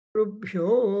गुरुभ्यो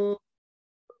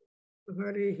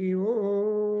हरिः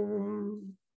ओम्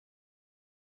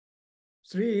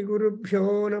श्री गुरुभ्यो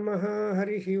नमः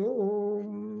हरिः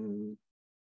ओम्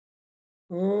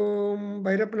ओम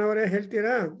भैरಪ್ಪನವರೇ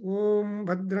ಹೇಳ್ತೀರಾ ಓಂ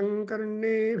ಭದ್ರಂ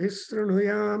ಕರ್ಣೇಭಿಃ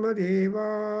ಶೃಣುಯಾಮ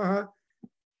ದೇವಾಃ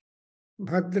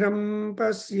ಭದ್ರಂ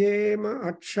ಪಶ್ಯೇಮ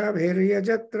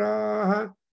ಅಕ್ಷಭಿರ್ಯಜತ್ರಾಃ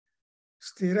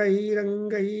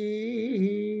ಸ್ಥಿರೈರಂಗೈಃ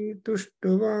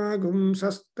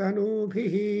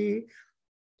ತುಷ್ಟುವಾಗುಂಸಸ್ತನೂಭಿಃ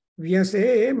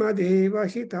ವ್ಯಸೇಮ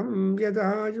ದೇವಹಿತಂ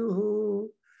ಯದಾಯುಃ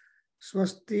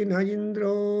ಸ್ವಸ್ತಿ ನ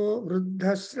ಇಂದ್ರೋ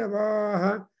ವೃದ್ಧಶ್ರವಾಃ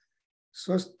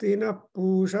ಸ್ವಸ್ತಿ ನಃ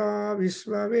ಪೂಷಾ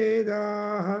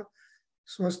ವಿಶ್ವವೇದಾಃ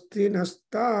ಸ್ವಸ್ತಿ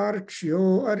ನಸ್ತಾರ್ಕ್ಷ್ಯೋ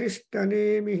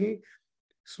ಅರಿಷ್ಟನೇಮಿಃ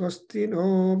ಸ್ವಸ್ತಿ ನೋ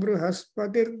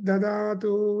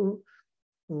ಬೃಹಸ್ಪತಿರ್ದದಾತು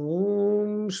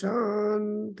ಓಂ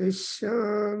ಶಾಂತಿ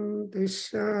ಶಾಂತಿ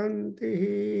ಶಾಂತಿ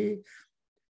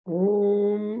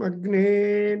ಓಂ ಅಗ್ನೇ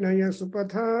ನಯ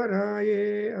ಸುಪಥಾರಾಯೇ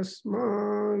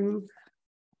ಅಸ್ಮಾನ್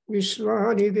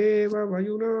ವಿಶ್ವಾನಿ ದೇವ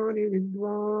ವಯುನಾನಿ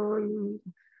ವಿದ್ವಾನ್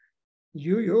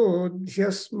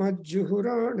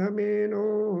ಯುಯೋಧ್ಯಸ್ಮಜ್ಜುಹುರಾಣಮೇನೋ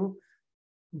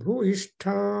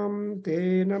ಭೂಯಿಷ್ಠಾಂ ತೇ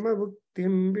ನಮ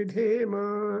ಭುಕ್ತಿಂ ವಿಧೇಮ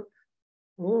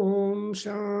ಓಂ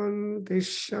ಶಾಂತಿ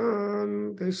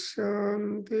ಶಾಂತಿ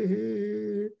ಶಾಂತಿ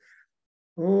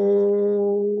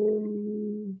ಓಂ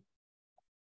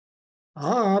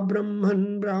ಆ ಬ್ರಹ್ಮನ್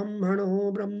ಬ್ರಾಹ್ಮಣೋ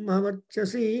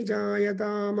ಬ್ರಹ್ಮವರ್ಚಸಿ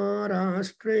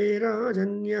ಜಾಯತಾಮಾರಾಷ್ಟ್ರೇ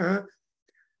ರಾಜನ್ಯಃ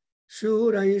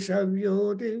ಶೂರೈಷವ್ಯೋ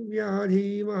ದಿವ್ಯಾಧಿ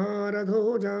ಮಹಾರಥೋ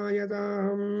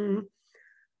ಜಾಯತಾಂ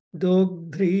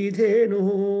ದೋಗ್ಧ್ರೀಧೇನು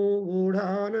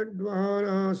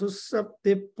ಊಢಾನಡ್ವಾನಾಸು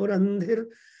ಸಪ್ತಿ ಪುರಂಧಿರ್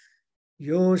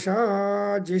ಯೋಷಾ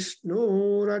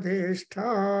ಜಿಷ್ಣುರಥೇಷ್ಠಾ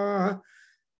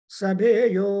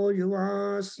ಸಭೇಯೋ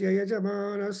ಯುವಾಸ್ಯ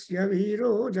ಯಜಮಾನಸ್ಯ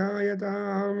ವೀರೋ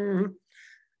ಜಾಯತಾಂ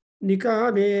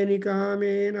ನಿಕಾಮೇ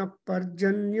ನಿಕಾಮೇನ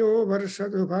ಪರ್ಜನ್ಯೋ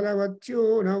ವರ್ಷತು ಫಲವತ್ಯೋ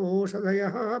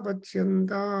ನವೋಷಧಯಃ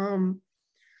ಪಚ್ಯಂತಾಂ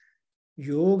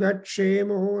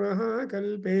ಯೋಗಕ್ಷೇಮೋ ನಃ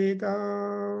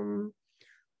ಕಲ್ಪೇತಾಂ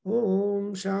ಓಂ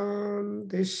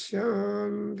ಶಾಂತಿ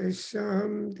ಶಾಂತಿ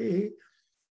ಶಾಂತಿ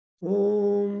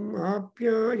ಓಂ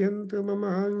ಆಪ್ಯಾಯಂತು ಮಮ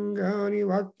ಅಂಗಾನಿ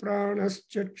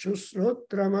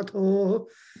ವಾಕ್ಪ್ರಾಣಶ್ಚಕ್ಷುಶ್ರೋತ್ರಮಥೋ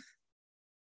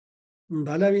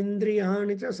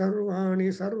ಬಲವಿಂದ್ರಿಯಾಣಿ ಚ ಸರ್ವಾಣಿ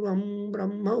ಸರ್ವಂ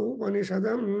ಬ್ರಹ್ಮ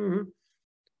ಉಪನಿಷದಂ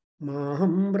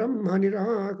ಮಾಹಂ ಬ್ರಹ್ಮ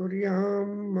ನಿರಾಕುರ್ಯಾಂ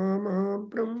ಮಾ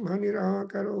ಬ್ರಹ್ಮ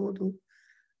ನಿರಾಕರೋತು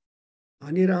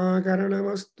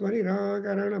ಅನಿರಾಕರಣಮಸ್ತ್ವ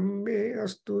ನಿರಾಕರಣಂ ಮೇ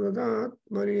ಅಸ್ತು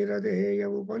ತದಾತ್ಮನಿರದೇಯ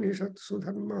ಉಪನಿಷತ್ಸು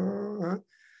ಧರ್ಮಾಃ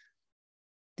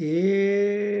ತೇ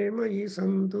ಮಯಿ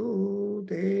ಸಂತು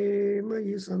ತೇ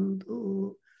ಮಯಿ ಸಂತು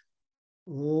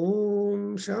ಓಂ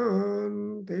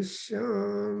ಶಾಂತಿ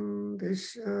ಶಾಂತಿ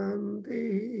ಶಾಂತಿ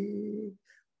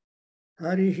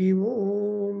ಹರಿ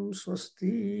ಓಂ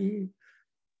ಸ್ವಸ್ತಿ.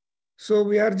 So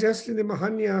we are just in the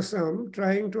Mahanyasa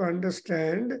trying to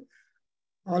understand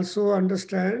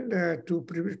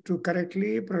to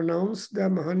correctly pronounce the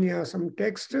Mahanyasam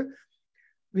text,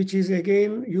 which is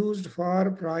again used for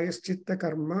prayaschitta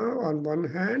karma on one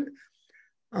hand.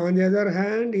 On the other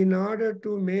hand, in order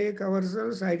to make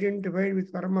ourselves identified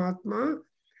with Paramatma,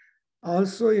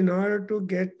 also in order to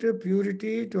get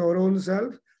purity to our own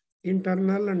self,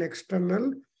 internal and external,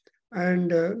 and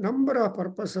number of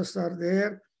purposes are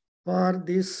there for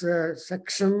this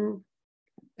section,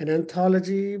 an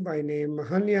anthology by name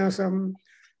Mahanyasam,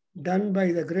 done by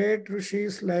the great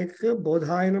rishis like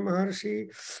Bodhayana Maharshi,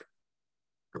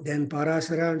 then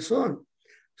Parasara and so on.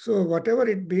 So whatever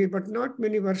it be, but not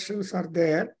many versions are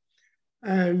there.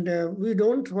 And we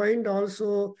don't find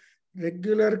also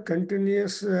regular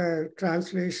continuous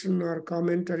translation or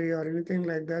commentary or anything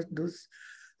like that,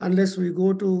 unless we go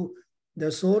to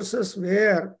the sources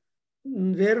where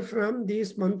from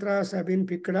these mantras have been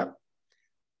picked up,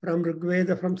 from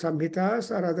Rigveda, from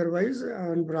Samhitas or otherwise,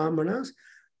 and Brahmanas.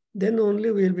 Then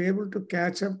only we'll be able to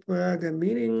catch up the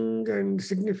meaning and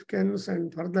significance, and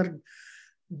further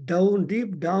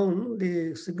deep down,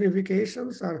 the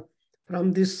significations are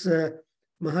from this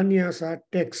Mahanyasa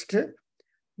text.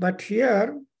 But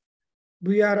here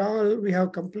we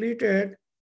have completed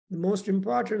the most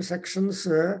important sections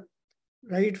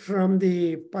right from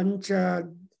the Panchamukha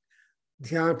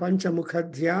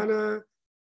Dhyana,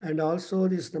 and also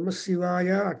this Namah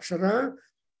Shivaya Akshara,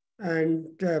 and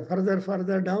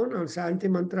further down on Shanti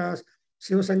Mantras,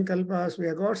 Shiva Sankalpas, we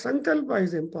have got Sankalpa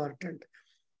is important.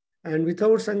 And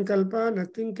without Sankalpa,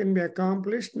 nothing can be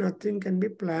accomplished, nothing can be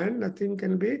planned, nothing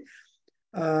can be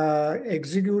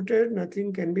executed,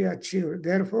 nothing can be achieved.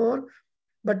 Therefore,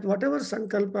 but whatever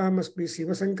Sankalpa must be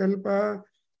Shiva Sankalpa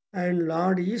and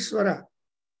Lord Ishvara,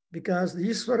 because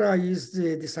Ishvara is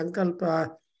the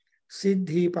Sankalpa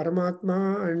Siddhi,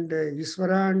 Paramatma, and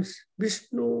Ishvara and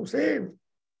Vishnu, same.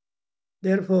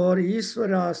 Therefore,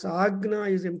 Ishvara's Agna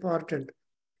is important.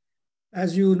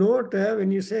 As you note,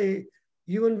 when you say,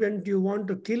 even when you want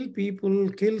to kill people,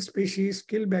 kill species,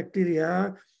 kill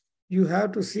bacteria, you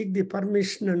have to seek the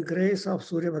permission and grace of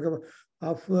Surya Bhagavan,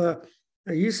 of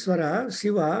Ishvara,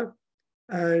 Shiva.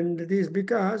 And this is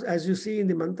because, as you see in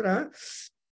the mantra,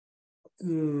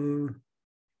 in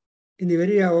the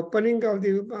very opening of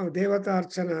the Devata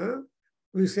Archana,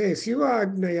 we say, Shiva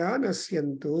Agnaya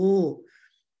Nasyantu.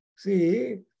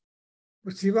 See,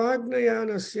 Shivagnaya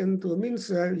Nasyantu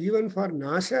means even for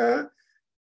Nasha,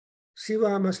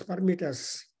 Shiva must permit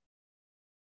us.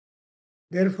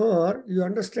 Therefore, you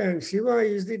understand, Shiva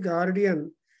is the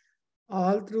guardian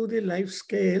all through the life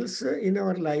scales in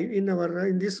our life, in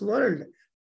this world.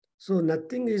 So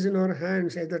nothing is in our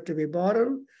hands, either to be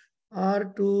born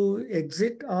or to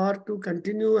exit or to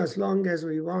continue as long as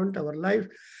we want our life.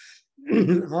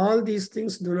 All these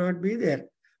things do not be there.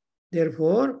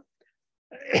 Therefore,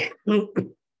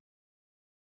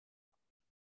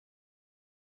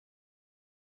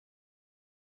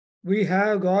 we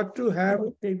have got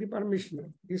to take the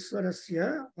permission.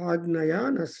 Iswarasya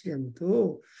Agnaya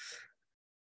Nasyantu.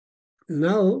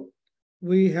 Now,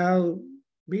 we have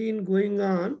been going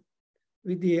on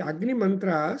with the Agni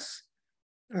mantras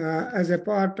as a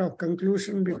part of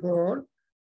conclusion before.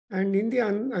 And in the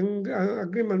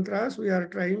Agni mantras, we are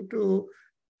trying to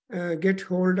get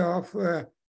hold of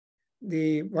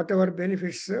the whatever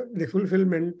benefits, the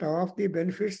fulfillment of the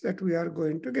benefits that we are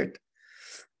going to get.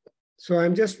 So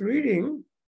I'm just reading.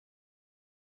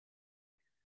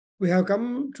 We have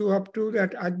come up to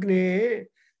that Agne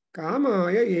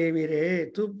Kamaya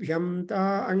Emire Tubhyam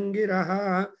Ta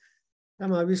Angiraha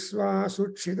Tama Visva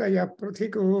Suchitaya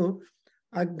Prathiku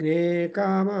Agne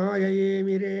Kamaya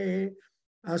Emire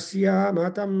Asya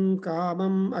Matam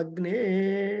Kamam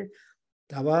Agne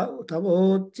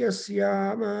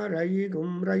Tavotyasya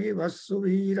Rayigum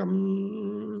Rayivasuviram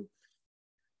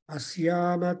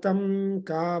Asya Matam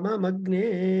Kamam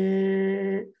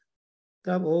Agne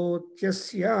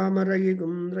Tavotyasya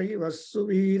Rayigum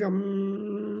Rayivasuviram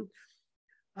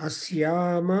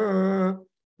Asyama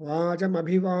Vajam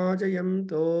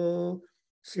Abhivajayanto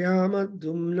Syama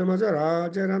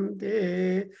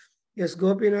Dumnamazarajarante. Yes,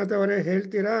 Gopinath ಅವರೇ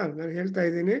ಹೇಳ್ತೀರಾ? ನಾನು ಹೇಳ್ತಾ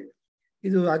ಇದ್ದೀನಿ.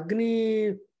 ಇದು ಅಗ್ನಿ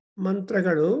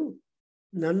ಮಂತ್ರಗಳು.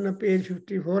 ನನ್ನ page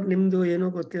 54, ನಿಮ್ದು ಏನೋ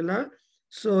ಗೊತ್ತಿಲ್ಲ.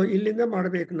 ಸೊ ಇಲ್ಲಿಂದ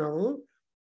ಮಾಡಬೇಕು ನಾವು.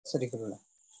 ಸರಿ ಗುರುಗಳೇ.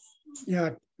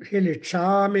 ಹೇಳಿ.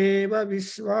 ಕ್ಷಾಮೇವ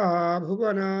ವಿಶ್ವಾ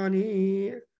ಭುವನಾನಿ.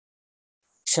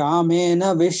 ಕ್ಷಾಮೇನ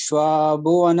ವಿಶ್ವಾ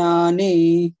ಭುವನಾನಿ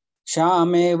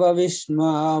ಕ್ಷಾಮೇವ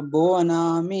ವಿಶ್ವಾ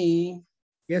ಭುವನಾಮಿ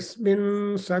ಯಸ್ಮಿನ್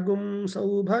ಸಗುಂ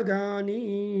ಸೌಭಗಾನಿ.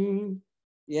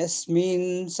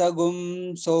 ಯಸ್ಮಿನ್ ಸಗುಂ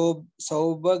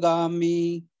ಸೌಭಗಾಮಿ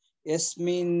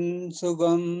ಯಸ್ಮಿನ್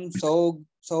ಸುಗಂ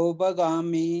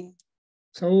ಸೌಭಗಾಮಿ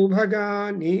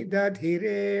ಸೌಭಗಾನಿ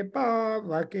ದಧಿರೆ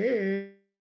ಪಾವಕೆ.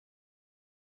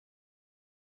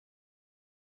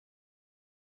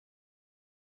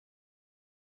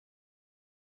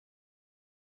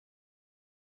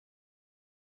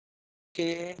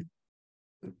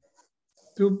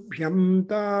 ತುಭ್ಯಂ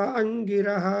ತಾ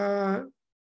ಅಂಗಿರಃ.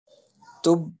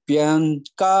 ತುಭ್ಯಂ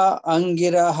ಕಾ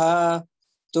ಅಂಗಿರಃ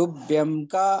ತುಭ್ಯಂ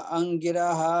ಕಾ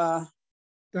ಅಂಗಿರಃ.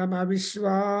 ತಮ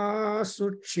ವಿಶ್ವಾ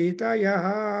ಸುಕ್ಷಿತಯಃ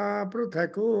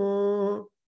ಪೃಥಕು.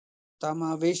 ತಮ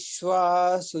ವಿಶ್ವಾ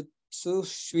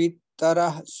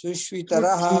ಸುಶ್ವಿತರಃ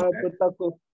ಪೃಥಕು.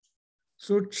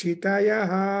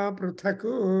 ಸುಕ್ಷಿತಯಃ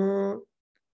ಪೃಥಕು.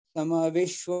 ತಮ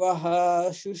ವಿಶ್ವಃ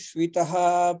ಸುಶ್ವಿತಃ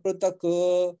ಪೃಥಕ್.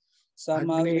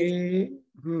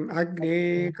 ಅಗ್ನೇ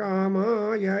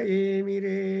ಕಾಮಾಯ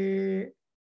ಏಮಿರೇ.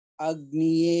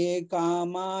 ಅಗ್ನಿಯೇ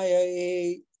ಕಾಮಾಯ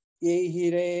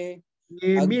ಏಹಿರೇ.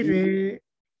 ಏಮಿರೇ.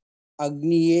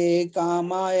 ಅಗ್ನಿಯೇ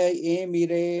ಕಾಮಾಯ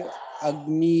ಏಮಿರೇ.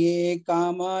 ಅಗ್ನಿಯೇ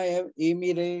ಕಾಮಾಯ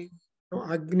ಏಮಿರೇ.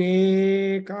 ಅಗ್ನೇ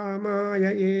ಕಾಮಾಯ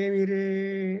ಏಮಿರೇ.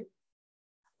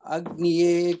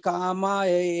 ಅಗ್ನಿಯೇ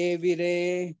ಕಾಮಾಯ ಏವಿರೇ.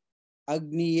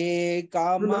 ಅಗ್ನಿಯೇ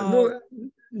ಕಾಮಾಯ.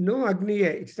 No Agniye,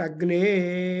 it's Agne,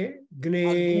 Gne.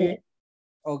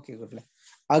 Okay, good.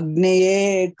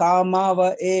 Agniye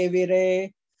Kamava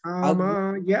Evire.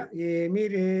 Kamaya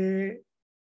Emire.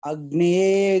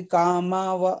 Agniye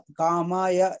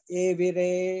Kamaya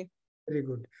Evire. Very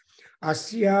good.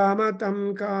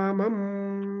 Asyamatam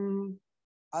Kamam.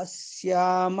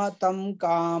 Asyamatam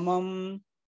Kamam.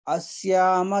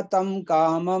 Asyamatam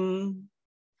Kamam.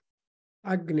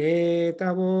 Agne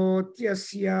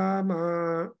Tavotyasya.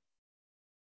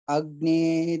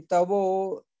 Agne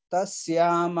Tavo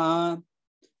Tasyama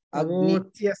अग्नि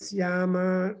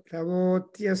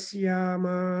तवोत्यस्याम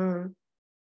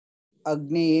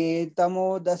अग्नये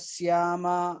तमोदस्याम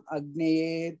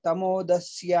अग्नये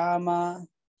तमोदस्याम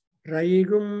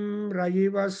रयिगुं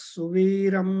रयिव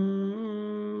सुवीरम्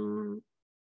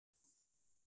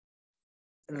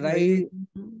रयि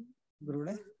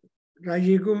गुरुडे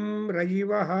रयिगुं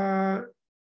रयिवः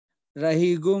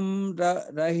रहिगुम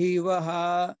रहिवः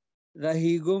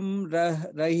रहिगुम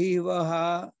रहिवः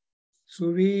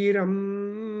सुवीरम्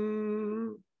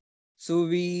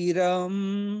सुवीरम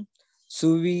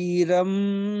सुवीरम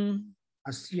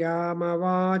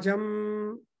अस्यामवाजम्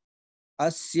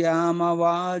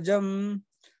अस्यामवाजम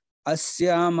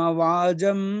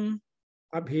अस्यामवाजम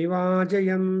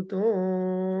अभिवाजयन्तो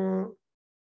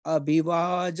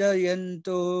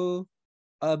अभिवाजयन्तु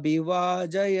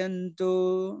अभिवाजयन्तु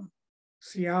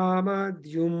श्यामद्युम्नमजरा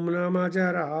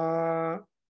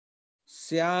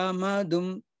श्यामदुम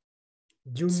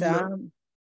जुम्न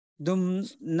श्यामदुम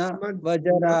न श्यामद्युम्न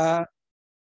वजरा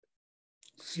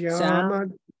श्याम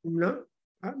श्यामद्युम्न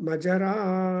मजरा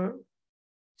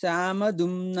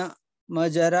श्यामदुम्न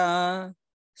मजरा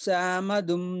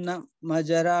श्यामदुम्न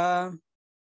मजरा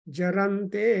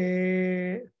जरन्ते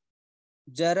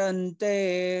जरन्ते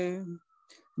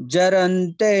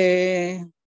जरन्ते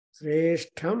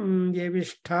श्रेष्ठं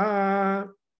यविष्ठा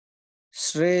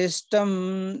श्रेष्ठम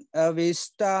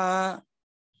अविष्टा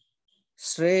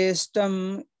श्रेष्ठम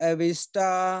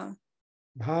अविष्टा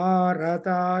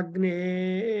भारताग्ने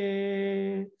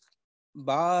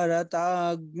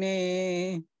भारताग्ने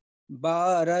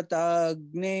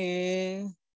भारताग्ने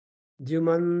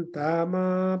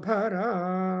द्युमन्तमाभरा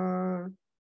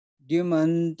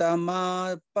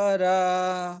द्युमन्तमापरा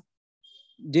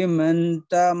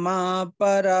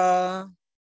द्युमन्तमापरा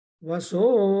वसो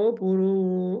पुरु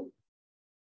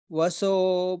वसो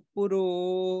पुरो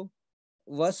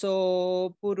वसो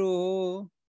पुरो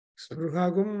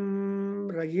स्पृहगुं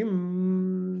रयिम्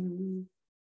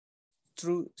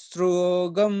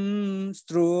स्त्रोगम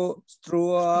स्पृह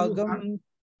स्त्रोगम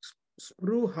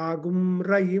स्पृहागुं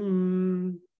रयिम्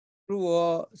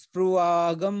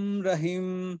स्पृवागम रहिम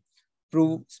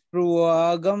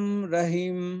स्पृवागम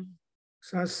रहिम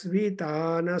सस्वितानस्तन्या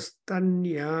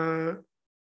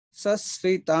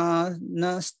सस्वितानस्तन्या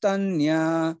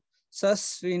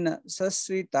सस्वितानस्तन्या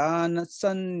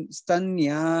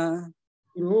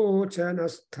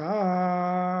रोचनस्था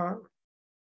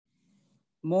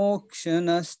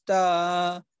मोक्षनस्ता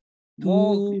तूरो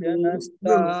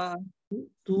मोक्षनस्ता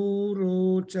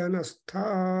तूरोचनस्था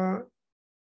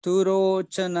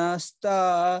तुरोचनस्ता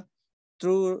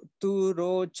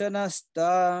तुरोचनस्ता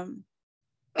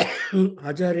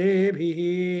अजरेभिः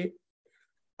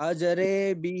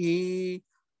अजरेभिः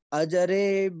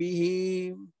अजरेभिः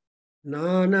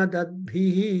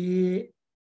नानदद्भिः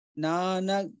नान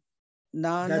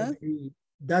नान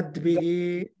दद्भिः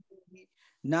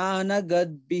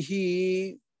नानगद्भिः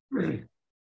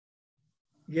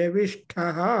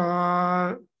यविष्ठः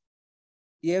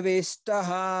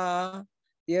यविष्टः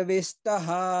यविष्टः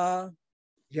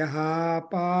यः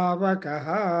पावकः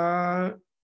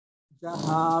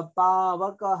जहा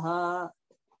पावकः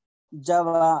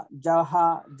जवा जहा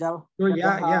जव तो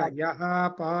जहा यः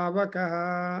पावकः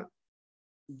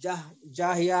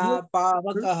जह्या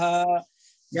पावकः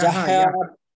यः जह्या यः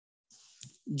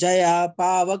जया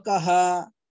पावकः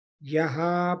यः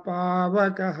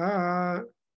पावकः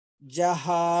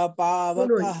जहा नो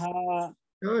पावकः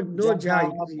नो नो जा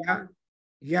जहा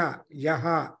यः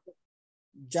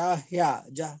जह्या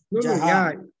नो नो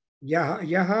जहा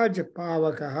यः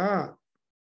पावकः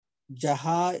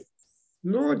जहा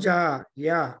नो जा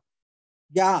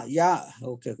या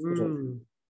ओके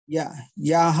या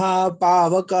यहाँ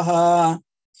पावकः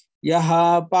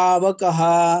यहाँ पावकः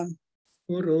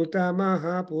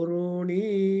पुरुतमः पुरूणि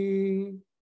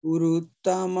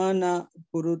पुरुतमः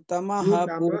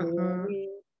पुरूणि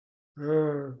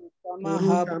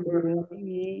पुरुतमः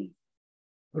पुरूणि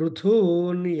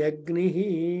ऋथून् यज्ञिः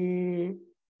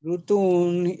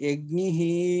ऋतून् यज्ञिः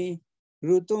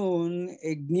ऋतून्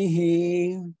यज्ञिः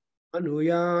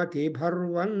अनुयाति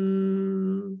भर्वन्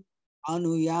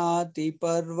अनुयाति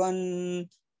पर्वन्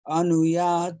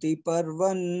अनुयाति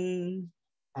पर्वन्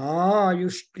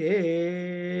आयुष्टे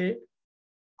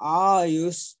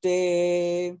आयुष्टे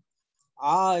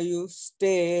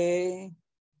आयुष्टे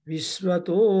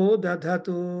विश्वतो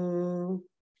दधतु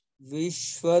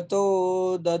विश्वतो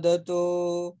ददतो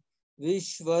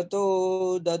विश्वतो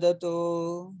ददतो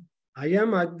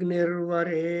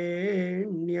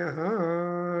अयमग्निर्वरेण्यः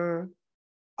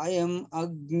अयम्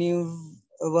अग्निर्वरेण्यः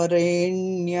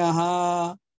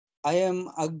अयम्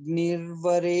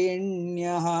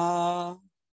अग्निर्वरेण्यः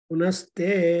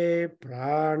पुनस्ते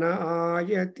प्राण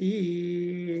आयति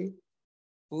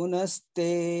पुनस्ते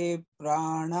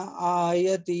प्राण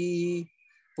आयति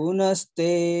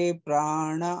पुनस्ते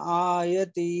प्राण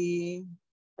आयति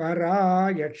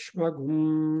परायक्ष्मगुम्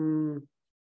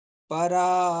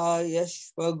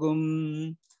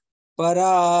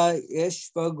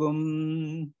परायश्वगुम्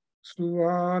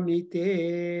सुवामिते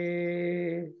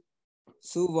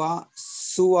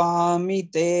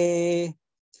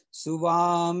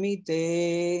ಸುವಾಮಿತೆ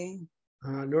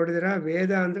ನೋಡಿದ್ರ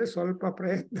ವೇದ ಅಂದ್ರೆ ಸ್ವಲ್ಪ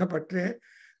ಪ್ರಯತ್ನ ಪಟ್ರೆ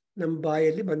ನಮ್ಮ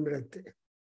ಬಾಯಲ್ಲಿ ಬಂದ್ಬಿಡತ್ತೆ.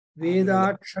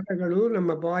 ವೇದಾಕ್ಷರಗಳು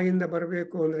ನಮ್ಮ ಬಾಯಿಂದ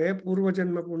ಬರಬೇಕು ಅಂದ್ರೆ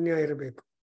ಪೂರ್ವಜನ್ಮ ಪುಣ್ಯ ಇರಬೇಕು.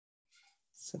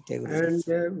 And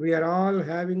we are all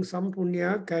having some punya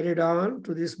carried on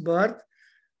to this birth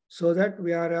so that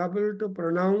we are able to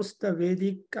pronounce the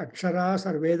Vedic aksharas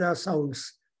or Veda sounds.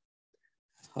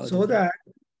 So that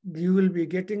you will be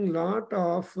getting lot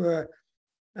of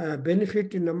benefit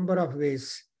in number of ways.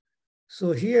 So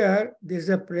here there is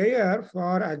a prayer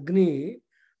for Agni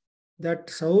that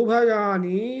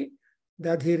Saubhagani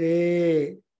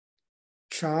dadhire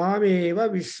kshameva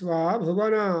vishwa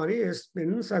bhuvanani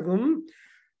yasmin sagum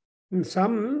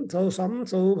sam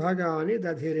saubhagani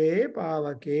dadhire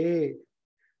pavake.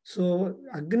 So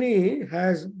Agni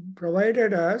has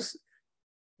provided us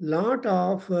lot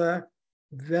of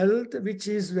wealth which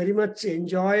is very much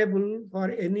enjoyable for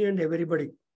any and everybody.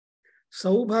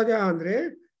 Saubhaga andre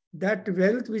that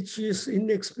wealth which is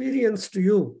inexperienced to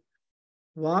you.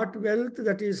 What wealth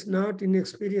that is not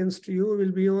inexperienced to you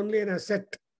will be only an asset.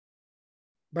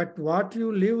 But what you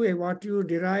live, what you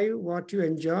derive, what you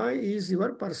enjoy is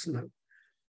your personal.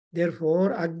 Therefore,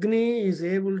 Agni is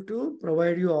able to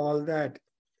provide you all that.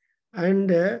 And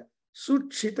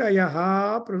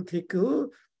Suchitayaha Pruthiku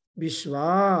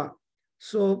Vishwa.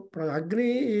 So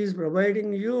Agni is providing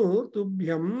you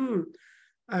Tubhyam,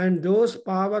 and those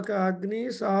Pavaka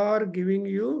Agnis are giving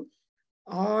you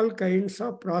all kinds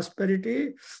of prosperity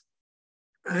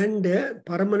and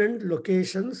permanent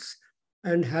locations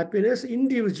and happiness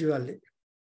individually.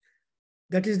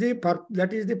 That is the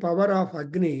power of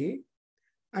Agni,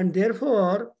 and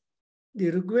therefore the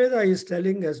Rigveda is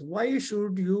telling us, why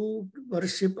should you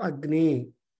worship Agni?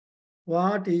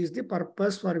 What is the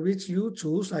purpose for which you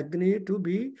choose Agni to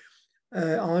be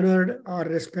honored or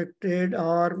respected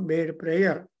or made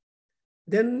prayer?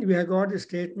 Then we have got the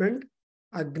statement,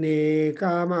 Agne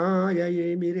Kamaya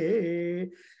Yemire.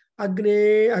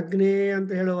 Agne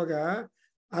anta ಹೇಳುವಾಗ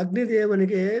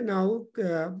ಅಗ್ನಿದೇವನಿಗೆ ನಾವು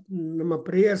ನಮ್ಮ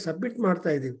prayer submit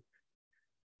ಮಾಡ್ತಾ ಇದ್ದೀವಿ.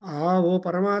 ಓ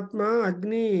ಪರಮಾತ್ಮ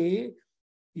ಅಗ್ನಿ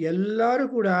ಎಲ್ಲರೂ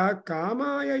ಕೂಡ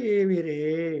ಕಾಮಾಯ ಏವಿರೇ.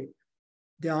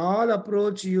 They all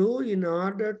approach you in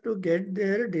order to get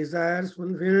their desires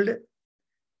fulfilled.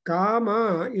 Kama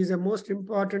is a most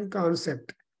important concept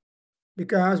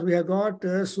because we have got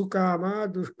Sukama,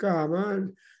 Dushkama,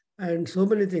 and so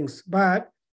many things. But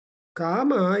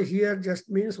Kama here just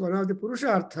means one of the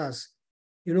Purusharthas.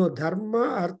 You know, Dharma,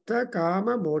 Artha,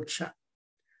 Kama, Moksha.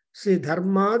 See,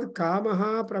 Dharmad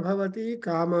Kamaha Prabhavati,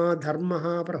 Kama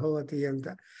Dharmaha Prabhavati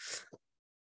anta.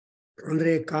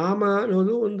 Andre Kama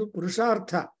ಅನ್ನೋದು ಒಂದು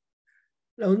ಪುರುಷಾರ್ಥ.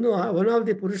 One of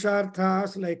the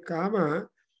Purusharthas like Kama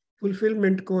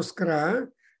fulfillment koskara,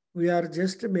 we are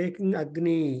just making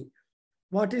Agni.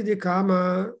 What is the Kama?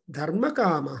 Dharma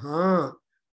Kamaha.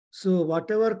 So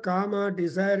whatever Kama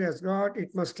desire has got,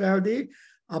 it must have the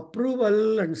approval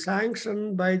and sanction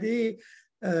by the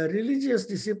religious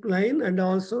discipline and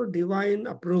also divine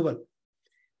approval.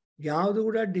 ಯಾವುದು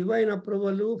ಕೂಡ divine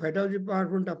ಅಪ್ರೂವಲು, federal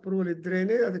department approval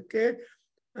ಇದ್ರೇನೆ ಅದಕ್ಕೆ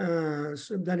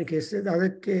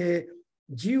ಅದಕ್ಕೆ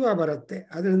ಜೀವ ಬರುತ್ತೆ.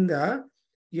 ಅದರಿಂದ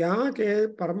ಯಾಕೆ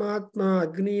ಪರಮಾತ್ಮ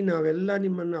ಅಗ್ನಿ ನಾವೆಲ್ಲ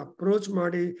ನಿಮ್ಮನ್ನು ಅಪ್ರೋಚ್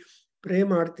ಮಾಡಿ ಪ್ರೇ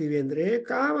ಮಾಡ್ತೀವಿ ಅಂದರೆ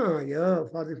ಕಾಮಾಯ,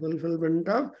 for the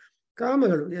fulfilment of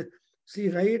ಕಾಮಗಳು. C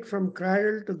right from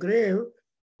cradle to grave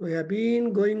we have been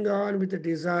going on with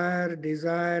desire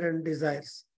and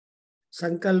desires.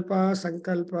 ಸಂಕಲ್ಪ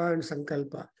ಅಂಡ್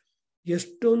ಸಂಕಲ್ಪ.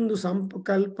 ಎಷ್ಟೊಂದು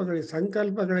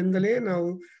ಸಂಕಲ್ಪಗಳಿಂದಲೇ ನಾವು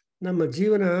ನಮ್ಮ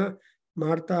ಜೀವನ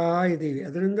ಮಾಡ್ತಾ ಇದ್ದೀವಿ.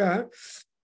 ಅದರಿಂದ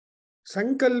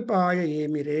ಸಂಕಲ್ಪಾಯ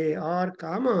ಏಮಿರೆ ಆರ್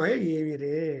ಕಾಮಾಯ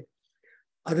ಏಮಿರೆ.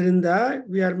 ಅದರಿಂದ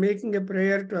we are making A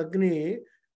prayer to ಅಗ್ನಿ.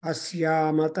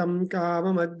 ಅಸ್ಯಾಮತಂ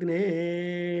ಕಾಮಂ ಅಗ್ನೇ.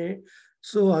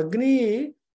 ಸೊ ಅಗ್ನಿ,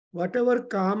 ವಾಟ್ ಎವರ್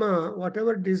ಕಾಮ, what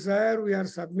ever Dzire we are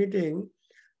submitting,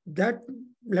 that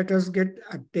let us get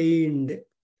attained.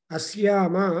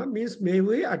 Asyama means may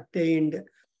we attained.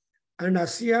 And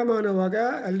Asyama ಅನ್ನುವಾಗ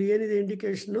ಅಲ್ಲಿ ಏನಿದೆ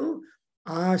ಇಂಡಿಕೇಶನು?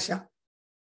 ಆಶಾ.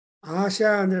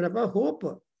 ಆಶಾ ಅಂದ್ರೆ ಹೋಪ್.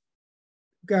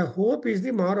 ಹೋಪ್ ಈಸ್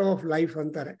ದಿ ಮಾರೋ of life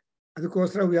ಅಂತಾರೆ.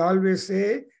 ಅದಕ್ಕೋಸ್ಕರ ವಿ ಆಲ್ವೇಸ್ ಸೇ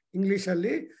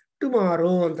ಇಂಗ್ಲಿಷಲ್ಲಿ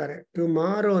ಟುಮಾರೋ ಅಂತಾರೆ.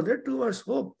 ಟುಮಾರೋ ಅಂದರೆ ಟುವರ್ಡ್ಸ್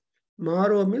ಹೋಪ್.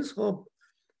 ಮಾರೋ means hope.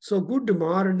 So good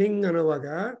morning ಅನ್ನುವಾಗ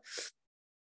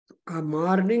ಆ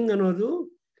ಮಾರ್ನಿಂಗ್ ಅನ್ನೋದು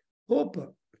hope.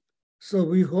 So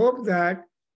we hope that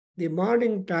the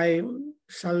morning time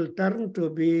shall turn to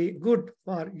be good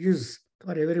for use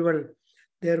for everyone.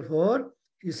 Therefore,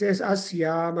 he says,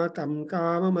 Asyama tam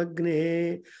kamam agne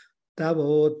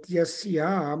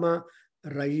tavotyasyaama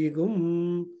raigum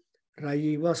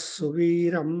raiva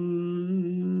suviram.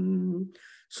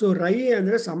 So, rai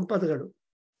andre sampadgalu,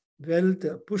 wealth,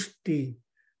 pushti,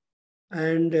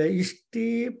 and ishti,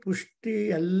 pushti,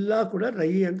 alla kuda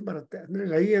rai anta baratte.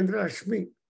 Andre rai andre Lakshmi.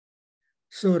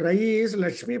 So, rai is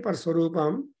Lakshmi par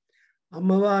swarupam.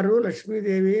 ಅಮ್ಮವಾರು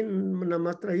Lakshmidevi ನಮ್ಮ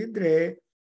ಹತ್ರ ಇದ್ರೆ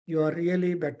you are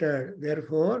really better. There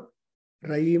four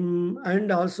rhyme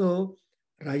and also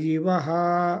ರೈವಹ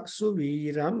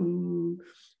ಸುವೀರಂ.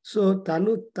 So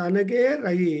ತನಗೆ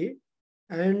Rai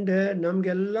and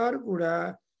ನಮ್ಗೆಲ್ಲರೂ ಕೂಡ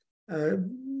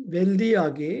wealthy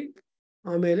ಆಗಿ,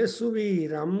 ಆಮೇಲೆ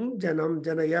ಸುವೀರಂ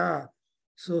ಜನಯ.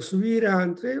 So Suvira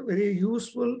ಅಂದರೆ very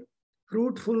useful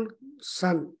fruitful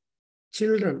ಸನ್,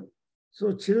 children. So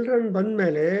children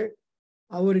ಬಂದಮೇಲೆ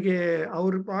ಅವ್ರಿಗೆ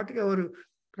ಅವ್ರ ಪಾಟಿಗೆ ಅವರು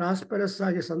ಪ್ರಾಸ್ಪರಸ್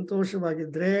ಆಗಿ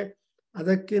ಸಂತೋಷವಾಗಿದ್ದರೆ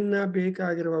ಅದಕ್ಕಿನ್ನ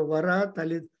ಬೇಕಾಗಿರುವ ವರ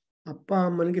ಅಪ್ಪ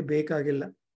ಅಮ್ಮನಿಗೆ ಬೇಕಾಗಿಲ್ಲ.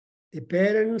 The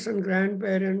parents and grand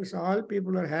parents, all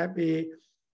people are happy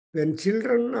when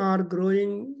children are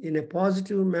growing in a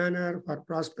positive manner for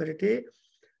prosperity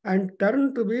and turn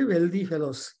to B wealthy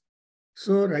fellows.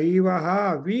 So ರೈವಹ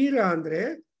ವೀರ ಅಂದರೆ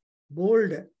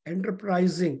bold,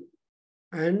 enterprising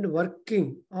and working,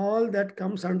 all that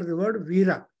comes under the word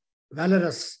veera,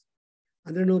 valorous.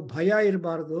 ಅಂದರೆ ನೀವು ಭಯ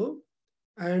ಇರಬಾರ್ದು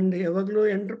and ಯಾವಾಗಲೂ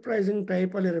enterprising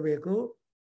ಟೈಪಲ್ಲಿ ಇರಬೇಕು.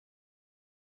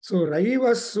 So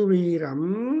ರೈವಸ್ಸು Veeram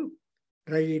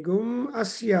ರೈಗುಂ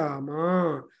ಅಸ್ಯಾಮ.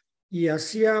 ಈ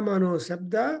ಅಸ್ಯಾಮ ಅನ್ನೋ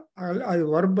ಶಬ್ದ ಅದು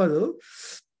ವರ್ಬದು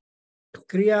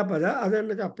ಕ್ರಿಯಾಪದ,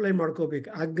 ಅದನ್ನು ಅಪ್ಲೈ ಮಾಡ್ಕೋಬೇಕು.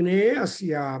 ಅಗ್ನೇ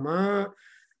ಅಸ್ಯಾಮ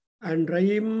ಅಂಡ್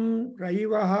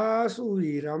ರೈವಹ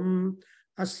ಸುವೀರಂ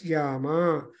ಅಸ್ಯಾಮ.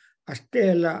 ಅಷ್ಟೇ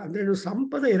ಅಲ್ಲ, ಅಂದರೆ ನೀವು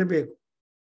ಸಂಪದ ಇರಬೇಕು,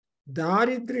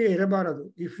 ದಾರಿದ್ರ್ಯ ಇರಬಾರದು.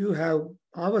 If you have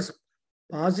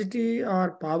ಪಾಸಿಟಿ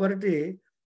R poverty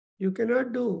you cannot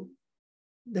do.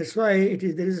 That's why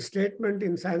there is a statement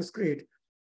in Sanskrit,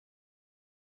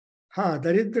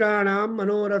 ದರಿದ್ರಾಣಾಂ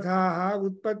ಮನೋರಥಾಃ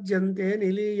ಉತ್ಪದ್ಯಂತೆ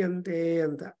ನಿಲೀಯಂತೆ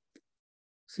ಅಂತ.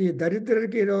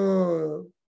 ದರಿದ್ರರಿಗೆ ಇರೋ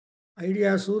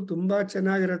ಐಡಿಯಾಸು ತುಂಬ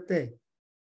ಚೆನ್ನಾಗಿರುತ್ತೆ.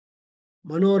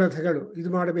 ಮನೋರಥಗಳು, ಇದು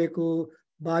ಮಾಡಬೇಕು,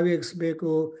 ಬಾವಿ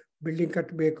ಎಗ್ಸ್ಬೇಕು, ಬಿಲ್ಡಿಂಗ್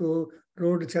ಕಟ್ಟಬೇಕು,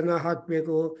 ರೋಡ್ ಚೆನ್ನಾಗಿ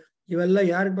ಹಾಕಬೇಕು, ಇವೆಲ್ಲ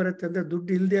ಯಾರಿಗೆ ಬರುತ್ತೆ ಅಂದರೆ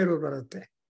ದುಡ್ಡು ಇಲ್ಲದೆ ಇರೋರು ಬರುತ್ತೆ.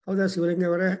 ಹೌದಾ ಶಿವಲಿಂಗ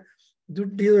ಅವರೇ?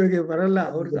 ದುಡ್ಡು ಇವರಿಗೆ ಬರಲ್ಲ,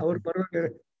 ಅವ್ರು ಬರೋ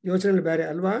ಯೋಚನೆ ಬೇರೆ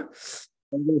ಅಲ್ವಾ?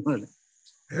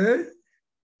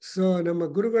 ಸೊ ನಮ್ಮ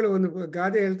ಗುರುಗಳು ಒಂದು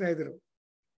ಗಾದೆ ಹೇಳ್ತಾ ಇದ್ರು,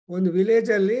 ಒಂದು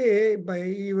ವಿಲೇಜಲ್ಲಿ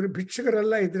ಇವರು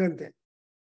ಭಿಕ್ಷುಕರೆಲ್ಲ ಇದ್ರಂತೆ.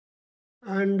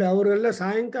 ಅಂಡ್ ಅವರೆಲ್ಲ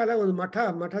ಸಾಯಂಕಾಲ ಒಂದು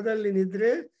ಮಠದಲ್ಲಿ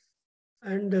ನಿದ್ರೆ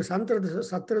ಅಂಡ್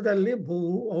ಸತ್ರದಲ್ಲಿ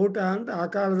ಊಟ ಅಂತ ಆ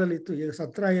ಕಾಲದಲ್ಲಿ ಇತ್ತು. ಈಗ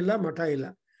ಸತ್ರ ಇಲ್ಲ, ಮಠ ಇಲ್ಲ.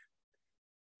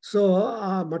 ಸೊ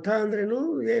ಆ ಮಠ ಅಂದ್ರೇನು,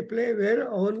 they play wear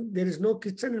own, there is no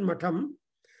kitchen in ಮಠಂ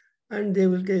and they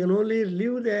will can only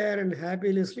live there and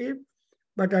happily sleep.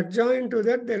 But adjoint to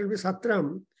that there will be ಸತ್ರಂ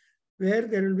wear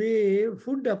there will be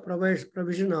food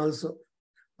provision also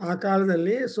ಆ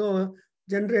ಕಾಲದಲ್ಲಿ. So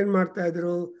ಜನರು ಏನು ಮಾಡ್ತಾ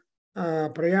ಇದ್ರು,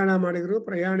 ಪ್ರಯಾಣ ಮಾಡಿದ್ರು,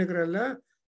 ಪ್ರಯಾಣಿಕರೆಲ್ಲ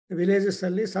villages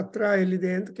ಅಲ್ಲಿ ಸತ್ರ ಎಲ್ಲಿದೆ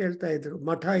ಅಂತ ಕೇಳ್ತಾ ಇದ್ರು,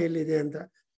 ಮಠ ಎಲ್ಲಿದೆ ಅಂತ.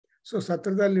 ಸೊ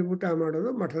ಸತ್ರದಲ್ಲಿ ಊಟ ಮಾಡೋದು,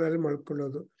 ಮಠದಲ್ಲಿ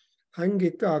ಮಲ್ಕೊಳ್ಳೋದು,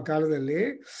 ಹಂಗಿತ್ತು ಆ ಕಾಲದಲ್ಲಿ.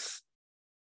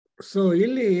 ಸೊ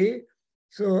ಇಲ್ಲಿ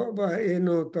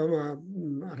ಏನು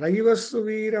ರೈವಸ್ಸು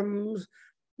ವೀರಂ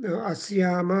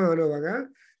ಅಸ್ಯಾಮ ಅನ್ನುವಾಗ,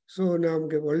 ಸೊ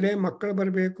ನಮ್ಗೆ ಒಳ್ಳೆ ಮಕ್ಕಳು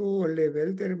ಬರಬೇಕು, ಒಳ್ಳೆ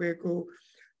ವೆಲ್ತ್ ಇರಬೇಕು,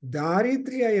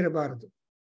 ದಾರಿದ್ರ್ಯ ಇರಬಾರದು.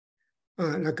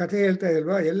 ನಾ ಕಥೆ ಹೇಳ್ತಾ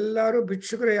ಇಲ್ವಾ, ಎಲ್ಲರೂ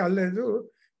ಭಿಕ್ಷುಕರೇ ಅಲ್ಲದು.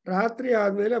 ರಾತ್ರಿ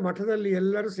ಆದ್ಮೇಲೆ ಮಠದಲ್ಲಿ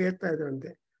ಎಲ್ಲರೂ ಸೇರ್ತಾ ಇದ್ರಂತೆ.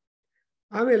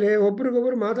 ಆಮೇಲೆ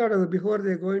ಒಬ್ರಿಗೊಬ್ರು ಮಾತಾಡೋದು before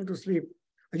they going to sleep.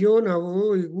 ಅಯ್ಯೋ, ನಾವು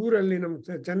ಈ ಊರಲ್ಲಿ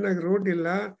ನಮ್ಗೆ ಚೆನ್ನಾಗಿ ರೋಡ್ ಇಲ್ಲ,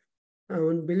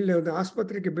 ಒಂದು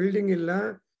ಆಸ್ಪತ್ರೆಗೆ ಬಿಲ್ಡಿಂಗ್ ಇಲ್ಲ,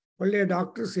 ಒಳ್ಳೆಯ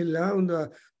ಡಾಕ್ಟರ್ಸ್ ಇಲ್ಲ, ಒಂದು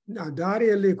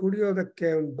ದಾರಿಯಲ್ಲಿ ಕುಡಿಯೋದಕ್ಕೆ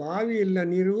ಒಂದು ಬಾವಿ ಇಲ್ಲ,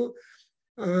 ನೀರು,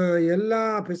 ಎಲ್ಲ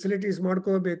ಫೆಸಿಲಿಟೀಸ್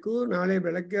ಮಾಡ್ಕೋಬೇಕು. ನಾಳೆ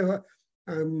ಬೆಳಗ್ಗೆ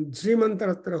ಶ್ರೀಮಂತರ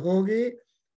ಹತ್ರ ಹೋಗಿ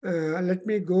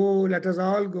let us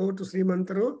all go to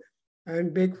ಶ್ರೀಮಂತರು and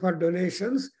beg for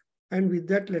donations and with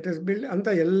that let us build ಅಂತ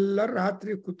ಎಲ್ಲರೂ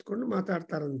ರಾತ್ರಿ ಕೂತ್ಕೊಂಡು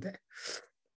ಮಾತಾಡ್ತಾರಂತೆ.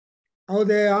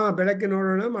 ಹೌದೇ, ಬೆಳಗ್ಗೆ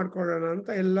ನೋಡೋಣ, ಮಾಡ್ಕೊಳ್ಳೋಣ ಅಂತ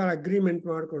ಎಲ್ಲ ಅಗ್ರಿಮೆಂಟ್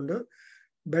ಮಾಡಿಕೊಂಡು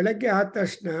ಬೆಳಗ್ಗೆ ಆದ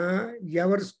ತಕ್ಷಣ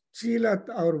ಅವರ ಚೀಲ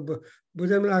ಅವ್ರ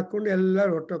ಭುಜ ಮೇಲೆ ಹಾಕ್ಕೊಂಡು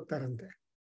ಎಲ್ಲರೂ ಹೊಟ್ಟೋಗ್ತಾರಂತೆ.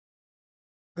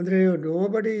 ಅಂದರೆ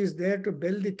nobody is there to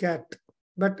bell the cat.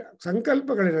 But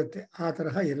ಸಂಕಲ್ಪಗಳಿರುತ್ತೆ. ಆ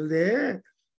ತರಹ ಇರದೆ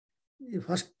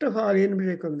ಫಸ್ಟ್ ಆಫ್ ಆಲ್ ಏನು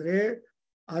ಬೇಕು ಅಂದರೆ,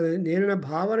 ಅದು ಏನೇನ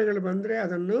ಭಾವನೆಗಳು ಬಂದರೆ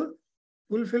ಅದನ್ನು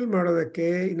ಫುಲ್ಫಿಲ್ ಮಾಡೋದಕ್ಕೆ,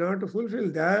 not to fulfil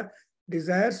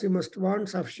desires, you must want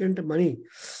sufficient money,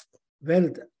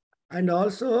 wealth. And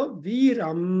also,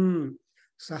 Veeram,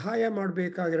 Sahaya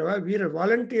Madbekagiruva, Veer,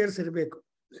 volunteers irbeku.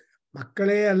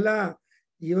 Makkale alla,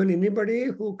 even anybody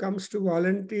who comes to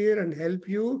volunteer and help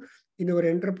you in your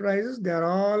enterprises, they are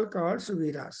all called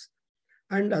Suviras.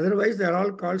 And otherwise, they are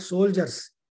all called soldiers.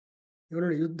 ಇವನು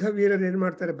ಯುದ್ಧ ವೀರರು ಏನ್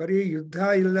ಮಾಡ್ತಾರೆ, ಬರೀ ಯುದ್ಧ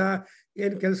ಇಲ್ಲ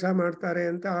ಏನ್ ಕೆಲಸ ಮಾಡ್ತಾರೆ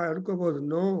ಅಂತ ಅನ್ಕೋಬಹುದು.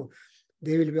 No,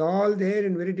 they will be all there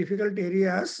in very difficult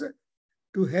areas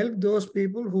to help those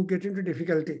people who get in to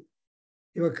difficulty.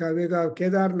 ಈಗ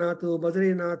ಕೇದಾರ್ನಾಥ್,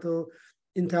 ಬದ್ರಿನಾಥ್,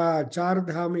 ಇಂಥ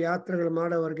ಚಾರ್ಧಾಮ್ ಯಾತ್ರೆಗಳು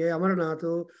ಮಾಡೋವ್ರಿಗೆ, ಅಮರನಾಥ್,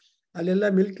 ಅಲ್ಲೆಲ್ಲ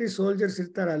ಮಿಲಿಟರಿ ಸೋಲ್ಜರ್ಸ್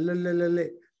ಇರ್ತಾರೆ ಅಲ್ಲಲ್ಲೇ.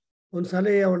 ಒಂದ್ಸಲ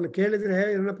ಅವ್ರನ್ನ ಕೇಳಿದ್ರೆ,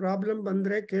 ಏನೋ ಪ್ರಾಬ್ಲಮ್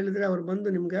ಬಂದ್ರೆ ಕೇಳಿದ್ರೆ ಅವ್ರು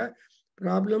ಬಂದು ನಿಮ್ಗೆ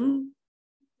ಪ್ರಾಬ್ಲಮ್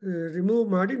ರಿಮೂವ್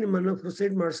ಮಾಡಿ ನಿಮ್ಮನ್ನು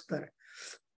ಪ್ರೊಸೀಡ್ ಮಾಡಿಸ್ತಾರೆ.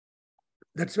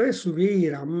 That's why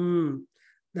Suviram,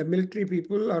 the military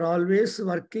people are always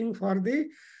working for the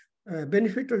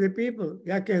benefit of the people.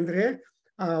 ಯಾಕೆ ಅಂದ್ರೆ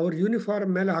ಅವ್ರ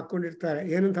ಯೂನಿಫಾರ್ಮ್ ಮೇಲೆ ಹಾಕೊಂಡಿರ್ತಾರೆ.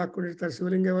 ಏನಂತ ಹಾಕೊಂಡಿರ್ತಾರೆ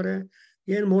ಶಿವಲಿಂಗ ಅವರೇ?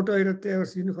 ಏನ್ ಮೋಟೋ ಇರುತ್ತೆ ಅವ್ರ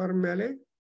ಯೂನಿಫಾರ್ಮ್ ಮೇಲೆ?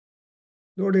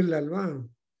 ನೋಡಿಲ್ಲ ಅಲ್ವಾ?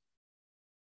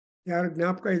 ಯಾರು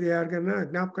ಜ್ಞಾಪಕ ಇದೆ? ಯಾರಿಗನ್ನ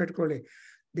ಜ್ಞಾಪಕ ಇಟ್ಕೊಳ್ಳಿ.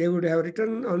 They would have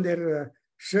return on there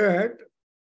shirt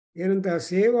ಏನಂತ,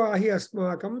 ಸೇವಾ ಹಿ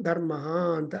ಅಸ್ಮಾಕಂ ಧರ್ಮ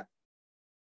ಅಂತ.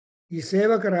 ಈ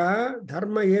ಸೇವಕರ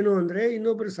ಧರ್ಮ ಏನು ಅಂದ್ರೆ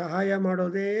ಇನ್ನೊಬ್ರು ಸಹಾಯ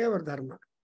ಮಾಡೋದೇ ಅವರ ಧರ್ಮ.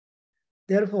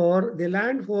 Therefore, the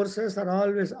land forces are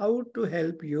always out to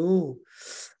help you.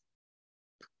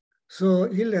 So,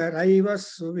 ಇಲ್ಲ ರೈವ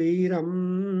ಸುವೀರಂ.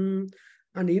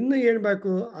 ಅಂಡ್ ಇನ್ನು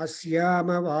ಏನ್ಬೇಕು? ಅಸ್ಯಾಮ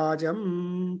ವಾಜಂ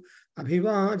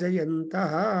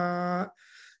ಅಭಿವಾಜಯಂತಹ.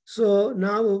 ಸೊ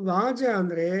ನಾವು ವಾಜ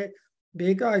ಅಂದ್ರೆ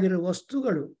ಬೇಕಾಗಿರುವ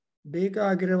ವಸ್ತುಗಳು,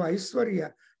 ಬೇಕಾಗಿರುವ ಐಶ್ವರ್ಯ,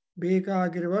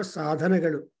 ಬೇಕಾಗಿರುವ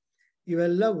ಸಾಧನಗಳು,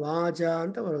 ಇವೆಲ್ಲ ವಾಜ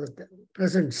ಅಂತ ಬರುತ್ತೆ,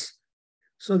 presents.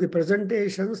 So the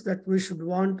presentations that we should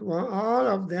want, all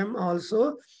of them also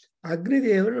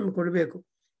ಅಗ್ನಿದೇವರು ನಮ್ಗೆ ಕೊಡಬೇಕು.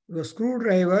 Screw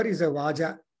driver is a ವಾಜ.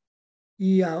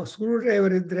 ಈ ಸ್ಕ್ರೂ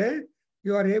ಡ್ರೈವರ್ ಇದ್ರೆ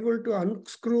you are able to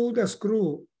unscrew the screw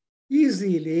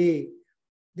easily.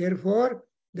 There for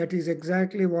that is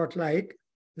exactly what like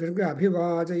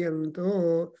ಅಭಿವಾಜಯಂತೋ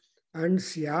and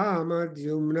Shyama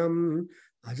ದ್ಯುಮ್ನಂ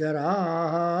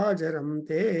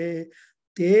ಅಜರಾಜರಂತೆ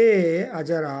ತೇ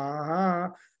ಅಜರಾಹ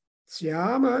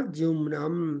Shyama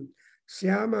ದ್ಯುಮ್ನಂ.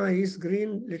 Shyama is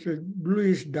green, little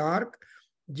bluish dark.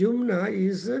 Jumna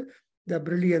is the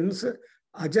brilliance.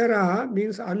 Ajara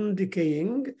means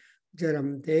undecaying.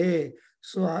 Jaramte.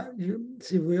 So you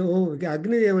see,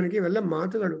 Agni Devaniki iವೆಲ್ಲ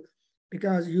ಮಾತುಗಳು.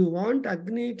 Because you want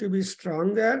Agni to be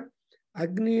stronger,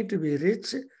 Agni to be rich,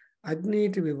 Agni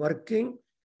to be working,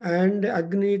 and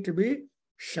Agni to be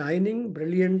shining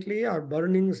brilliantly or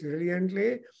burning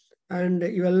brilliantly. And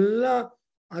ಇವೆಲ್ಲ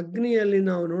ಅಗ್ನಿಯಲ್ಲಿ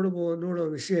ನಾವು ನೋಡೋ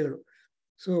ವಿಷಯಗಳು.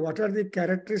 So what are the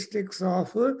characteristics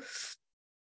of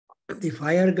the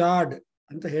fire god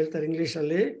ಅಂತ ಹೇಳ್ತಾರೆ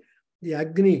ಇಂಗ್ಲಿಷಲ್ಲಿ. The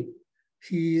ಅಗ್ನಿ,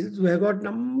 he have got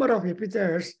number of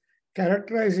epithets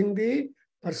characterizing the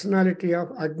personality of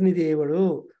ಅಗ್ನಿ ದೇವರು.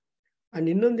 ಅಂಡ್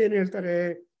ಇನ್ನೊಂದು ಏನು ಹೇಳ್ತಾರೆ,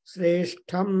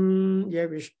 ಶ್ರೇಷ್ಠಂ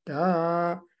ಯವಿಷ್ಟ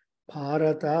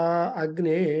ಭಾರತ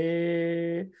ಅಗ್ನೇ.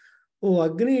 ಓ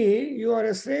ಅಗ್ನಿ, ಯು ಆರ್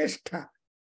ಎ ಶ್ರೇಷ್ಠ.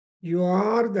 You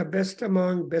are the best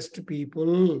among best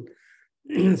people.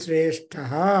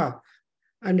 Shresthaha.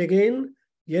 And again,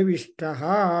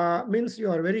 Yavishtaha means you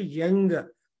are very young.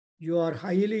 You are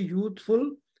highly youthful,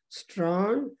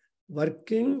 strong,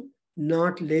 working,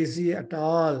 not lazy at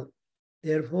all.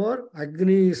 Therefore,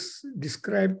 Agni is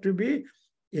described to be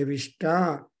Yavishta.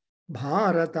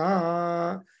 Bharata.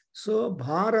 So,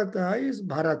 Bharata is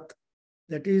Bharat.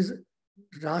 That is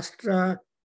Rashtra,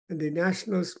 the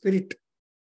national spirit.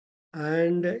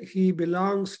 And he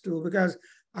belongs to, because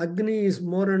Agni is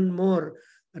more and more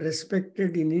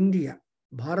respected in India.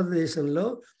 భారతదేశంలో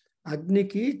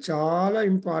అగ్నికి చాలా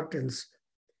importance.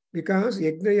 Because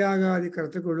యజ్ఞయాగాది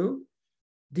కర్తకుడు,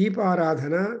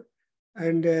 ದೀಪಾರಾಧನ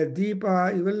and ದೀಪ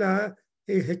ಇವೆಲ್ಲ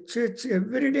ಹೆಚ್ಚು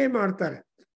every day ಮಾಡ್ತಾರೆ.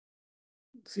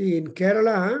 C in Kerala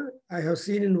I have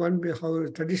seen in one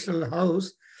traditional house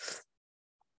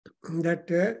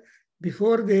that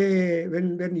before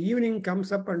when evening comes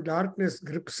up and darkness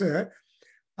grips,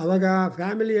 ಅವಾಗ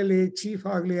ಫ್ಯಾಮಿಲಿಯಲ್ಲಿ chief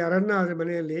ಆಗಲಿ ಯಾರನ್ನ ಆದ್ರೆ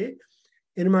ಮನೆಯಲ್ಲಿ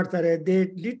ಏನು ಮಾಡ್ತಾರೆ, they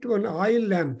lit one oil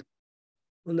lamp.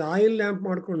 ಒಂದು ಆಯಿಲ್ ಲ್ಯಾಂಪ್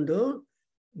ಮಾಡಿಕೊಂಡು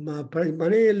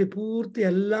ಮನೆಯಲ್ಲಿ ಪೂರ್ತಿ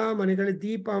ಎಲ್ಲ ಮನೆಗಳಲ್ಲಿ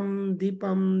ದೀಪಂ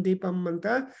ದೀಪಂ ದೀಪಂ ಅಂತ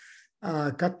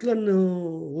ಕತ್ಲನ್ನು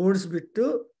ಓಡಿಸ್ಬಿಟ್ಟು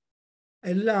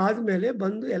ಎಲ್ಲ ಆದಮೇಲೆ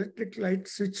ಬಂದು ಎಲೆಕ್ಟ್ರಿಕ್ ಲೈಟ್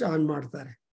ಸ್ವಿಚ್ ಆನ್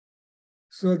ಮಾಡ್ತಾರೆ.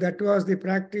 So that was the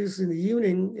practice in the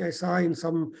evening. I saw in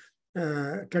some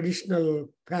traditional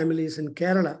families in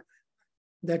Kerala,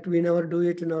 that we never do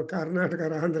it in our Karnataka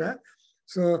or Andhra.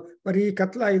 So, bari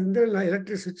katla idre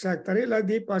electric switch haktare illa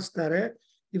deep hachತಾರೆ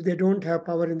if they don't have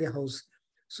power in the house.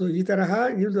 So ಈ ತರಹ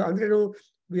ಇದು ಅಂದ್ರೆ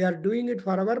we are doing it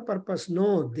for our purpose. No,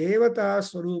 ದೇವತಾ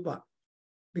ಸ್ವರೂಪ.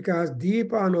 Because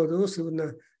ದೀಪ ಅನ್ನೋದು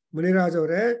ಮುನಿರಾಜ್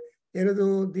ಅವರೇ, ಏನದು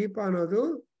ದೀಪ ಅನ್ನೋದು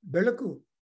ಬೆಳಕು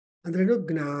ಅಂದ್ರೇನು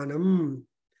ಜ್ಞಾನಂ.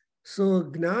 ಸೊ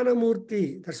ಜ್ಞಾನಮೂರ್ತಿ.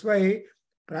 ದಟ್ಸ್ ವೈ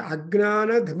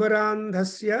ಅಜ್ಞಾನ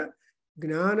ಧಮರಾಂಧಸ್ಯ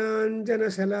ಜ್ಞಾನಾಂಜನ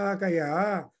ಶಲಾಕಯ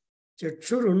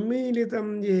ಚಕ್ಷುರುನ್ಮೀಲಿತಂ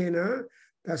ಯೇನ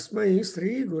ತಸ್ಮೈ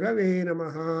ಶ್ರೀ ಗುರವೇ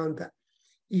ನಮಃ ಅಂತ.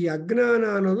 ಈ ಅಜ್ಞಾನ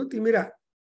ಅನ್ನೋದು ತಿಮಿರ,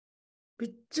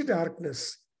 ಪಿಚ್ ಡಾರ್ಕ್ನೆಸ್.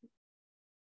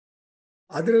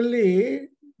 ಅದರಲ್ಲಿ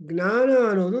ಜ್ಞಾನ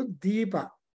ಅನ್ನೋದು ದೀಪ.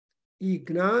 ಈ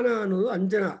ಜ್ಞಾನ ಅನ್ನೋದು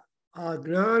ಅಂಜನ. ಆ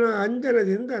ಜ್ಞಾನ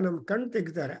ಅಂಜನದಿಂದ ನಮ್ಮ ಕಣ್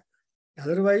ತೆಗಿತಾರೆ.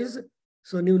 ಅದರ್ವೈಸ್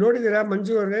ಸೊ ನೀವು ನೋಡಿದ್ದೀರಾ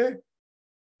ಮಂಜು ಅವರೇ,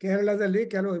 ಕೇರಳದಲ್ಲಿ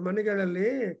ಕೆಲವು ಮನೆಗಳಲ್ಲಿ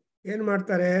ಏನು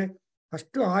ಮಾಡ್ತಾರೆ,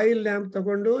 ಫಸ್ಟು ಆಯಿಲ್ ಲ್ಯಾಂಪ್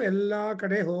ತಗೊಂಡು ಎಲ್ಲ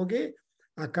ಕಡೆ ಹೋಗಿ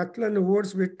ಆ ಕತ್ಲನ್ನು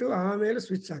ಓಡಿಸ್ಬಿಟ್ಟು ಆಮೇಲೆ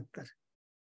ಸ್ವಿಚ್ ಹಾಕ್ತಾರೆ.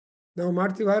 ನಾವು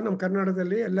ಮಾಡ್ತೀವ ನಮ್ಮ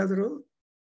ಕರ್ನಾಟಕದಲ್ಲಿ ಎಲ್ಲಾದರೂ?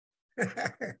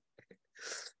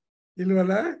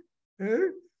 ಇಲ್ವಲ್ಲ?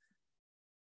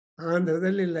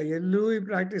 ಆಂಧ್ರದಲ್ಲಿ ಇಲ್ಲ, ಎಲ್ಲೂ ಈ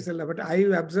ಪ್ರಾಕ್ಟೀಸ್ ಇಲ್ಲ. But I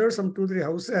observe some 2-3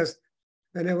 houses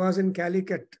when I was in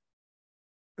Calicut.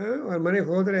 ಅವ್ರ ಮನೆಗೆ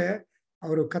ಹೋದ್ರೆ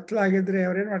ಅವರು ಕತ್ಲಾಗಿದ್ರೆ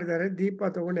ಅವ್ರೇನು ಮಾಡಿದ್ದಾರೆ, ದೀಪ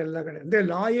ತಗೊಂಡು ಎಲ್ಲ ಕಡೆ. ಅಂದ್ರೆ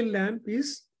oil lamp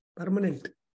is permanent.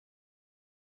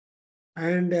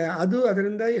 And ಅದು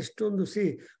ಅದರಿಂದ ಎಷ್ಟೊಂದು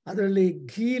ಅದರಲ್ಲಿ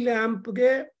ಘೀ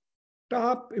ಲ್ಯಾಂಪ್ಗೆ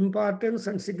top importance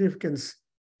and significance.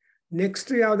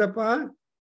 Next ಯಾವ್ದಪ್ಪ?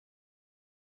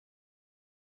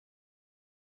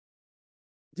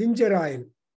 Ginger oil.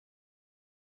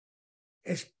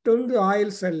 ಎಷ್ಟೊಂದು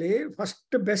ಆಯಿಲ್ಸ್ ಅಲ್ಲಿ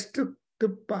ಫಸ್ಟ್ ಬೆಸ್ಟ್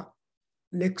ತುಪ್ಪ,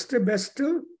 ನೆಕ್ಸ್ಟ್ ಬೆಸ್ಟ್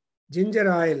ಜಿಂಜರ್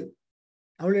ಆಯಿಲ್,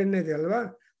 ಅವಳೆಣ್ಣೆ ಇದೆ ಅಲ್ವಾ.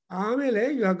 ಆಮೇಲೆ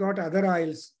you have got other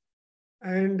oils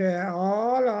and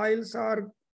all oils are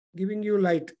giving you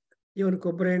light. ಇವನ್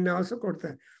ಕೊಬ್ಬರಿ ಎಣ್ಣೆ ಆಲ್ಸೋ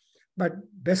ಕೊಡ್ತಾರೆ. ಬಟ್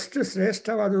ಬೆಸ್ಟ್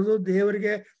ಶ್ರೇಷ್ಠವಾದದ್ದು,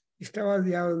 ದೇವರಿಗೆ ಇಷ್ಟವಾದ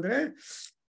ಯಾವುದಂದ್ರೆ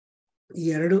ಈ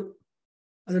ಎರಡು.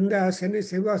 ಅದರಿಂದ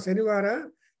ಶನಿವಾರ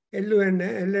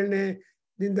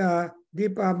ಎಳ್ಳೆಣ್ಣೆದಿಂದ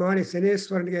ದೀಪ ಮಾಡಿ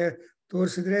ಶನೇಶ್ವರನಿಗೆ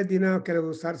ತೋರಿಸಿದ್ರೆ ದಿನ ಕೆಲವು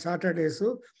ಸಾಟರ್ಡೇಸು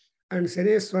ಅಂಡ್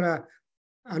ಶನೇಶ್ವರ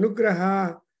ಅನುಗ್ರಹ,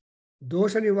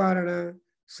 ದೋಷ ನಿವಾರಣ,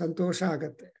 ಸಂತೋಷ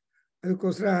ಆಗತ್ತೆ.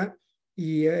 ಅದಕ್ಕೋಸ್ಕರ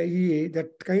ಈ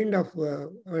ದಟ್ ಕೈಂಡ್ ಆಫ್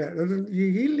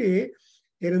ಇಲ್ಲಿ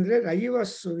ಏನಂದ್ರೆ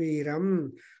ರೈವಸ್ಸು ವೀರಂ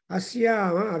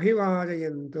ಅಸ್ಯಾಮ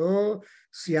ಅಭಿವಾದಯಂತೋ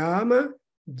ಸ್ಯಾಮ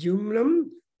ದ್ಯುಮ್ನಂ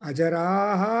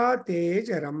ಅಜರಾಹ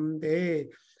ತೇಜರಂ ತೇ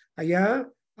ಅಯ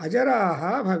ಅಜರಾಹ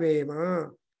ಭವೇಮ.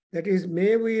 That is May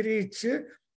V reach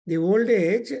the old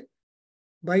age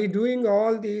by doing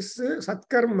all these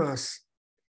ಸತ್ಕರ್ಮಾಸ್.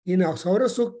 ಇನ್ನು ಸೌರ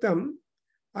ಸೂಕ್ತಂ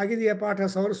ಆಗಿದೆಯಾ ಪಾಠ?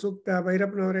 ಸೌರ ಸೂಕ್ತ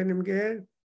ಭೈರಪ್ಪನವರೇ ನಿಮ್ಗೆ?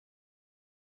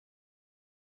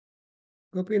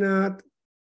 ಗೋಪಿನಾಥ್,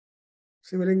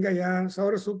 ಶಿವಲಿಂಗಯ್ಯ,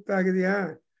 ಸೌರ ಸೂಕ್ತ ಆಗಿದೆಯಾ?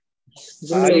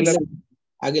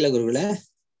 ಆಗಿಲ್ಲ ಗುರುಗಳೇ.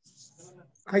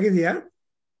 ಆಗಿದೆಯಾ?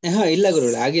 ಇಲ್ಲ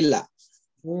ಗುರುಗಳೇ, ಆಗಿಲ್ಲ.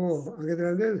 ಓ, ಹಾಗಿದ್ರೆ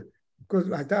ಅಂದ್ರೆ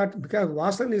I thought because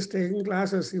Vasan is taking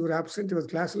classes, you were absent, he was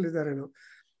class ಇದ್ದಾರೇನೋ.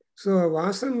 So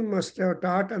Vasan must have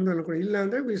taught ಅಂತ ಅನ್ಕೊಂಡು. ಇಲ್ಲ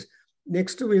ಅಂದ್ರೆ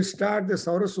ನೆಕ್ಸ್ಟ್ ವಿಲ್ ಸ್ಟಾರ್ಟ್ ದ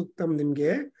ಸೌರ ಸೂಕ್ತಂ.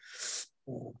 ನಿಮ್ಗೆ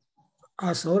ಆ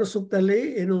ಸೌರ ಸೂಕ್ತಲ್ಲಿ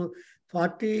ಏನು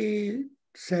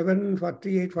 47,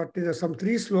 48, 40 some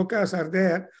 3 slokas are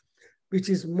there which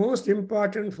is most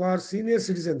important for senior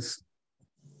citizens.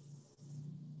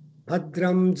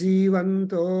 ಭದ್ರಂ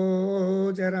ಜೀವಂತೋ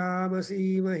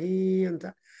ಜರಾಮಸೀಮಹಿ ಅಂತ.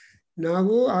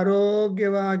 ನಾವು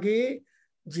ಆರೋಗ್ಯವಾಗಿ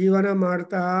ಜೀವನ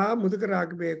ಮಾಡ್ತಾ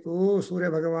ಮುದುಕರಾಗಬೇಕು ಸೂರ್ಯ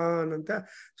ಭಗವಾನ್ ಅಂತ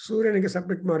ಸೂರ್ಯನಿಗೆ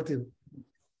ಸಬ್ಮಿಟ್ ಮಾಡ್ತೀವಿ.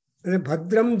 ಅಂದ್ರೆ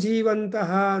ಭದ್ರಂ ಜೀವಂತಹ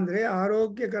ಅಂದ್ರೆ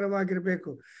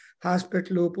ಆರೋಗ್ಯಕರವಾಗಿರ್ಬೇಕು.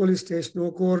 Hospital, police station,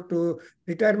 court,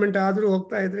 retirement ಆದ್ರೂ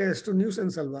ಹೋಗ್ತಾ ಇದ್ರೆ ಎಷ್ಟು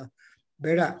ನ್ಯೂಸೆನ್ಸ್ ಅಲ್ವಾ?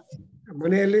 ಬೇಡ,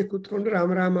 ಮನೆಯಲ್ಲಿ ಕೂತ್ಕೊಂಡು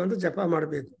ರಾಮರಾಮ ಅಂತ ಜಪ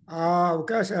ಮಾಡಬೇಕು. ಆ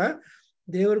ಅವಕಾಶ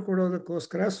ದೇವರು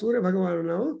ಕೊಡೋದಕ್ಕೋಸ್ಕರ ಸೂರ್ಯ ಭಗವಾನ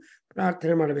ನಾವು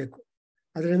ಪ್ರಾರ್ಥನೆ ಮಾಡಬೇಕು.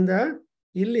 ಅದರಿಂದ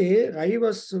ಇಲ್ಲಿ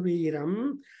ರೈವಸ್ಸು ವೀರಂ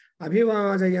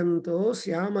ಅಭಿವಾದಯಂತೋ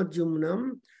ಶ್ಯಾಮಜುಮ್ನಂ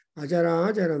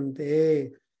ಅಜರಾಜರಂತೆ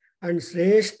ಅಂಡ್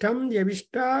ಶ್ರೇಷ್ಠಂ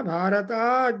ಯವಿಷ್ಟ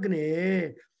ಭಾರತಾಗ್ನೇ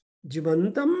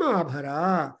ಜುಮಂತಂ ಆಭರ.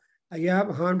 ಅಯ್ಯ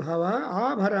ಮಹಾನ್ ಭಾವ,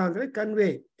 ಆಭರ ಅಂದ್ರೆ convey,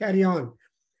 carry on.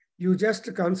 You just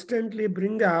constantly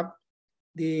bring up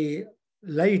the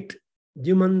light.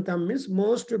 ಜುಮಂತಂ means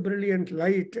most brilliant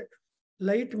light.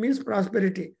 Light means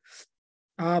prosperity.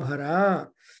 ಆಭರ.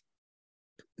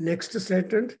 Next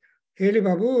sentence ಹೇಳಿ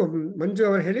ಬಾಬು, ಮಂಜು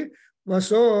ಅವರು ಹೇಳಿ.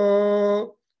 ವಸೋ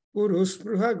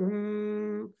ಪುರುಸ್ಪೃಹಗುಂ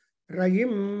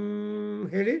ರಯಿಂ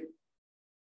ಹೇಳಿ.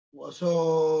 ವಸೋ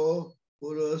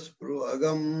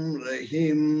ಪುರಸ್ಪೃಹಗಂ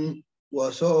Rahim.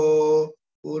 ವಸೋ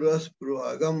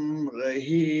ಪುರಸ್ಪೃಹಗಂ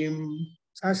Rahim.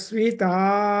 ಸಸ್ವಿತಾ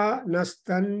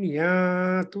ನಸ್ತನ್ಯಾ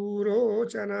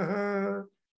ತೂರೋಚನಃ.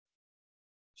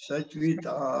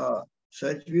 ಸಚ್ವಿತಾ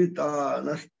ಸಚ್ವಿತಾ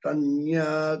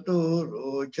ನಸ್ತನ್ಯಾತು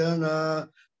ರೋಚನ.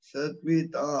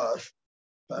 ಸತ್ವಿತಾ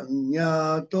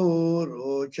Sanyato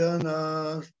rochana.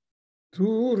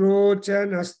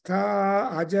 Surocanastha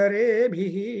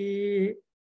ajarebhihi.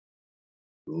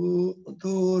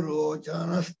 Tu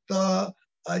rochanasta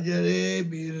ajare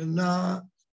birna.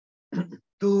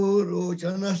 Tu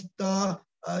rochanasta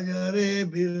ajare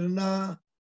birna.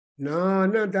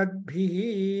 Nanadadbhihi.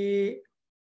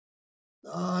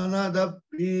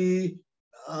 Anadabbi.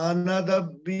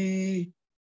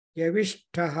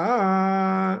 Yavishtaha.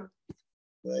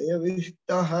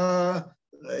 Rayavishtaha.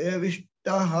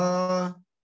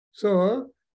 So,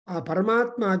 ಆ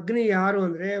ಪರಮಾತ್ಮ ಅಗ್ನಿ ಯಾರು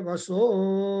ಅಂದ್ರೆ ವಸೋ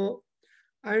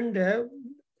and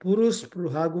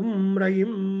ಪುರುಸ್ಪೃಹಗುಂ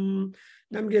ರಯಿಂ.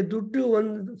 ನಮಗೆ ದುಡ್ಡು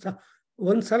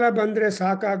ಒಂದ್ಸಲ ಬಂದ್ರೆ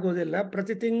ಸಾಕಾಗೋದಿಲ್ಲ,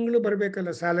 ಪ್ರತಿ ತಿಂಗಳು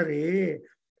ಬರಬೇಕಲ್ಲ ಸ್ಯಾಲರಿ.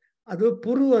 ಅದು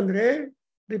ಪುರು ಅಂದ್ರೆ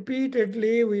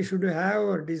repeatedly we should have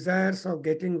desires of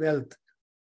getting wealth.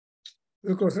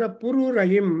 ಅದಕ್ಕೋಸ್ಕರ ಪುರು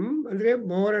ರಯಿಂ ಅಂದ್ರೆ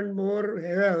more and more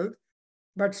wealth.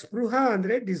 But ಸ್ಪೃಹ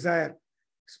ಅಂದ್ರೆ ಡಿಸೈರ್,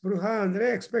 ಸ್ಪೃಹ ಅಂದ್ರೆ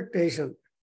ಎಕ್ಸ್ಪೆಕ್ಟೇಷನ್.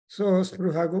 ಸೊ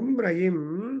ಸ್ಪೃಹಗುಂ ರಯಿಂ,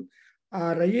 ಆ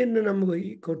ರಯಿಯನ್ನು ನಮಗೂ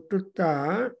ಕೊಟ್ಟುತ್ತಾ.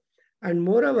 ಅಂಡ್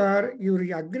ಮೋರ್ ಓವರ್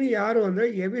ಇವ್ರಿಗೆ ಅಗ್ನಿ ಯಾರು ಅಂದ್ರೆ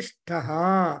ಯವಿಷ್ಠ.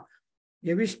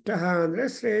 ಯವಿಷ್ಠ ಅಂದ್ರೆ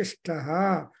ಶ್ರೇಷ್ಠ.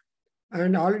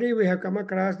 And already we have come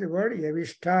across the word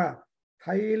ಯವಿಷ್ಠ.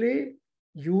 Highly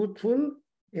youthful,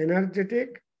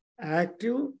 energetic,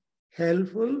 active,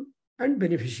 helpful and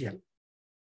beneficial.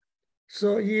 So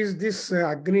is this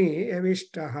Agni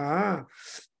Yavishtaha.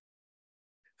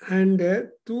 And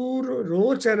Tur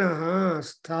Rochanaha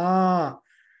Stha.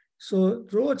 So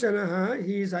Rochanaha,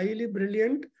 he is highly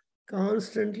brilliant,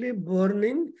 constantly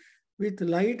burning with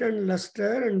light and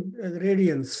luster and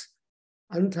radiance.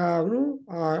 Anthavnu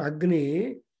Agni.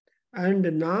 And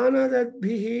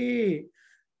Nanadadbhihi.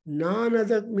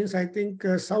 Nanadat means, I think,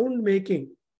 sound making.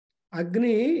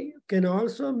 Agni can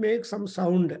also make some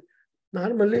sound.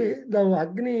 Normally ನಾವು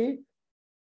ಅಗ್ನಿ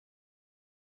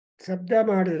ಶಬ್ದ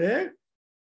ಮಾಡಿದ್ರೆ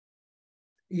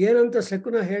ಏನಂತ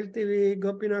ಶಕುನ ಹೇಳ್ತೀವಿ.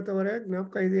 ಗೋಪಿನಾಥ್ ಅವರೇ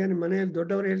ಜ್ಞಾಪಕ ಇದೆಯಾ? ನಿಮ್ಮ ಮನೆಯಲ್ಲಿ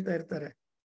ದೊಡ್ಡವರು ಹೇಳ್ತಾ ಇರ್ತಾರೆ,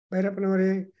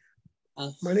 ಭೈರಪ್ಪನವರೇ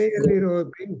ಮನೆಯಲ್ಲಿರೋ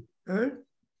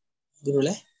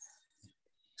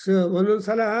ಸೊ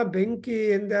ಒಂದೊಂದ್ಸಲ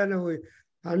ಬೆಂಕಿಯಿಂದ ನಾವು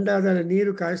ಹಂಡದಲ್ಲಿ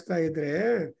ನೀರು ಕಾಯಿಸ್ತಾ ಇದ್ರೆ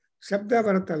ಶಬ್ದ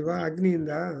ಬರುತ್ತಲ್ವಾ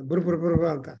ಅಗ್ನಿಯಿಂದ, ಬುರ್ಬುರ್ ಬುರ್ಬ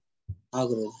ಅಂತ.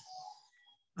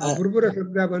 ಆ ಬುರ್ಬುರ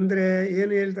ಶಬ್ದ ಬಂದ್ರೆ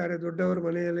ಏನು ಹೇಳ್ತಾರೆ ದೊಡ್ಡವರು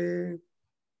ಮನೆಯಲ್ಲಿ?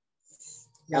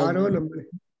 ಯಾರೋ ನಮ್ಮ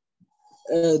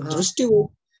ದೃಷ್ಟಿ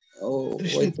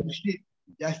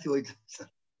ಜಾಸ್ತಿ ಹೋಯ್ತು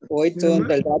ಅಂತ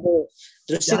ಹೇಳ್ತಾರೆ. ಅದು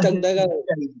ದೃಷ್ಟಿ ತೆಗೆದಾಗ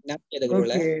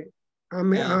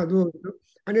ಆಮೇಲೆ ಅದು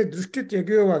ಅಂದ್ರೆ ದೃಷ್ಟಿ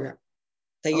ತೆಗೆಯುವಾಗ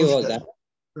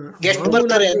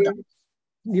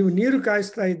ನೀವು ನೀರು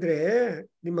ಕಾಯಿಸ್ತಾ ಇದ್ರೆ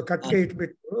ನಿಮ್ಮ ಕಟ್ಟಿಗೆ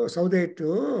ಇಟ್ಬಿಟ್ಟು ಸೌದೆ ಇಟ್ಟು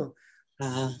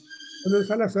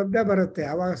ಒಂದೊಂದ್ಸಲ ಶಬ್ದ ಬರುತ್ತೆ.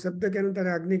 ಅವಾಗ ಶಬ್ದಕ್ಕೆ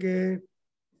ಏನಂತಾರೆ ಅಗ್ನಿಗೆ?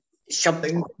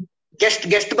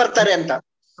 ಗೆಸ್ಟ್ ಬರ್ತಾರೆ ಅಂತ.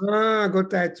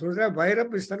 ಗೊತ್ತಾಯ್ತು. ಸುಮ್ನೆ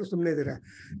ಭೈರಪ್ಪ ಇಷ್ಟಾರು ಸುಮ್ಮನೆ ಇದ್ದೀರಾ.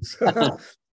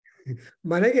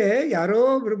 ಮನೆಗೆ ಯಾರೋ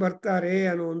ಒಬ್ರು ಬರ್ತಾರೆ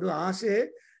ಅನ್ನೋ ಒಂದು ಆಸೆ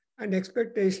ಅಂಡ್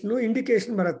ಎಕ್ಸ್ಪೆಕ್ಟೇಷನ್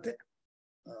ಇಂಡಿಕೇಶನ್ ಬರುತ್ತೆ.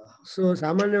 ಸೊ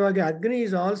ಸಾಮಾನ್ಯವಾಗಿ ಅಗ್ನಿ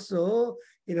ಈಸ್ ಆಲ್ಸೋ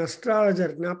ಇನ್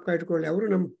ಅಸ್ಟ್ರಾಲಜರ್, ಜ್ಞಾಪಕ ಇಟ್ಕೊಳ್ಳಿ, ಅವರು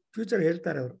ನಮ್ಮ ಫ್ಯೂಚರ್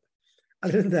ಹೇಳ್ತಾರೆ ಅವರು.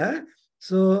 ಅದರಿಂದ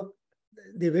so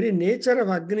the very nature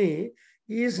of ಅಗ್ನಿ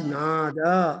ಈಸ್ ನಾದ.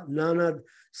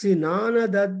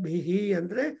 ನಾನದದ್ಭಿಹಿ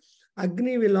ಅಂದ್ರೆ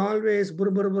ಅಗ್ನಿ ವಿಲ್ ಆಲ್ವೇಸ್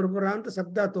ಬುರ್ಬುರ್ ಬುರ್ಬುರ ಅಂತ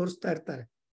ಶಬ್ದ ತೋರಿಸ್ತಾ ಇರ್ತಾರೆ.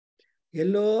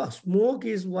 ಎಲ್ಲೋ smoke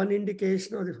is one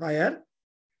indication of the fire,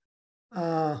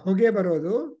 ಹೊಗೆ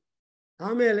ಬರೋದು.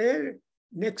 ಆಮೇಲೆ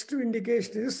ನೆಕ್ಸ್ಟ್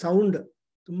ಇಂಡಿಕೇಶನ್ ಇಸ್ ಸೌಂಡ್,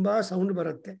 ತುಂಬಾ ಸೌಂಡ್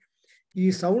ಬರುತ್ತೆ. ಈ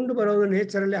ಸೌಂಡ್ ಬರೋದು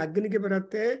ನೇಚರಲ್ಲಿ ಅಗ್ನಿಗೆ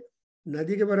ಬರುತ್ತೆ,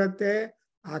 ನದಿಗೆ ಬರುತ್ತೆ,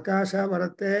 ಆಕಾಶ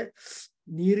ಬರುತ್ತೆ,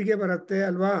 ನೀರಿಗೆ ಬರುತ್ತೆ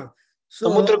ಅಲ್ವಾ? ಸೊ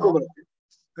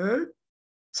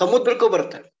ಸಮುದ್ರಕ್ಕೂ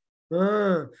ಬರುತ್ತೆ.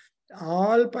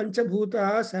 All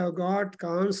panchabhutas have got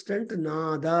constant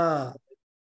ನಾದ.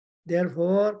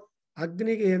 ದೇರ್ಫೋರ್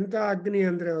ಅಗ್ನಿಗೆ ಎಂತ ಅಗ್ನಿ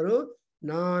ಅಂದ್ರೆ ಅವರು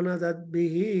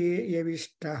ನಾನದದ್ಭಿಹಿ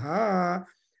ಯವಿಷ್ಠಃ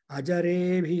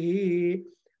ಅಜರೇಭಿಹಿ.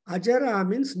 ಅಜರ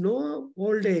means no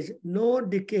old age, no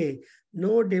decay,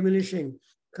 no diminishing.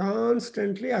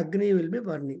 Constantly ಅಗ್ನಿ ವಿಲ್ ಬಿ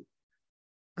ಬರ್ನಿಂಗ್.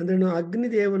 ಅಂದ್ರೆ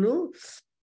ಅಗ್ನಿದೇವನು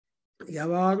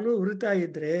ಯಾವಾಗಲೂ ಉರಿತಾ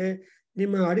ಇದ್ರೆ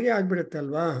ನಿಮ್ಮ ಅಡಿಗೆ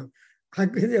ಆಗ್ಬಿಡುತ್ತಲ್ವಾ.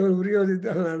 ಅಗ್ನಿದೇವನು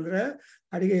ಉರಿಯೋದಿದ್ದಲ್ಲ ಅಂದ್ರೆ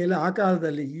ಅಡಿಗೆ ಎಲ್ಲ ಆ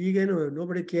ಕಾಲದಲ್ಲಿ, ಈಗೇನು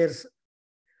ನೋಬಡಿ ಕೇರ್ಸ್.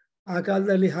 ಆ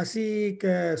ಕಾಲದಲ್ಲಿ ಹಸಿ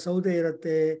ಸೌದೆ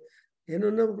ಇರುತ್ತೆ,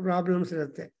 ಏನೋ ಪ್ರಾಬ್ಲಮ್ಸ್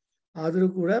ಇರುತ್ತೆ. ಆದರೂ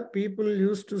ಕೂಡ people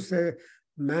use to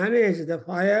manage the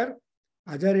fire.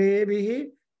 ಅಜರೇಭಿಹಿ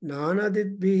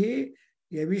ನಾನದಿದ್ಭಿಹಿ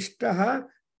ಯವಿಷ್ಟಃ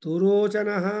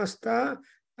ತುರೋಚನಃ ಸ್ಥ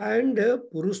and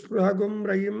ಪುರುಸ್ಪೃಹಗುಂ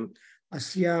ರಯಿಂ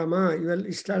ಅಸ್ಯಾಮ. ಇವೆಲ್ಲ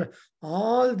ಇಷ್ಟ,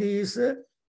 all these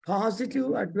positive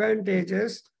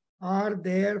advantages are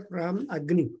there from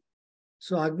ಅಗ್ನಿ.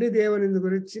 ಸೊ ಅಗ್ನಿದೇವನಿಂದ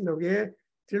ಗುరించి ನಮಗೆ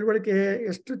ತಿಳುವಳಿಕೆ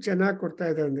ಎಷ್ಟು ಚೆನ್ನಾಗಿ ಕೊಡ್ತಾ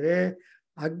ಇದೆ ಅಂದ್ರೆ,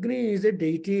 ಅಗ್ನಿ is A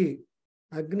deity.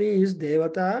 Agni is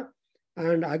Devata,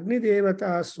 and Agni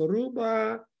Devata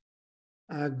Swarupa,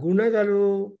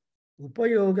 Gunagalu,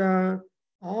 Upayoga,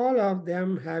 all of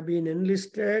them have been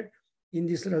enlisted in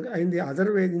the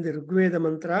other way, in the Rigveda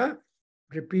mantra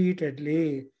repeatedly.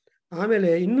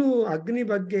 ಆಮೇಲೆ ಇನ್ನೂ ಅಗ್ನಿ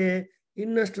ಬಗ್ಗೆ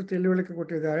ಇನ್ನಷ್ಟು ತಿಳುವಳಿಕೆ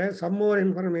ಕೊಟ್ಟಿದ್ದಾರೆ. Some more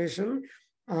information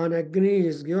on Agni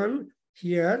is given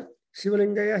here.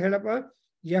 Shivalingaiah ಹೇಳಪ್ಪ.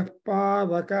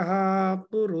 ಯಪ್ಪಾವಕಃ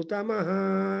ಪುರುತಮಃ.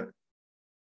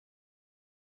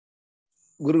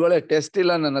 ಗುರುಗಳೇ test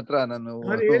ಇಲ್ಲ ನನ್ನ ಹತ್ರ. ನಾನು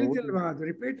ಹೇಳಿದ್ದಿಲ್ವಾ? ಅದು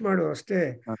ರಿಪೀಟ್ ಮಾಡು ಅಷ್ಟೇ.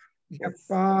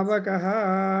 ಯಪ್ಪಾವಕಃ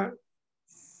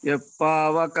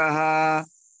ಯಪ್ಪಾವಕಃ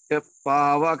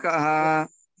ಯಪ್ಪಾವಕಃ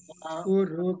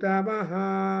ಪುರುತಮಃ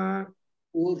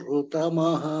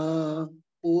ಪೂರ್ವತಮಃ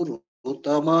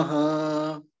ಪೂರ್ವತಮಃ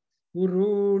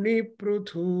ಪುರೂಣಿ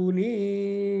ಪೃಥೂನಿ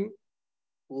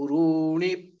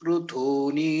ಪುರೂಣಿ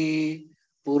ಪೃಥೂನಿ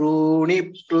ಪುರೂಣಿ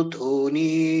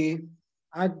ಪೃಥೂನಿ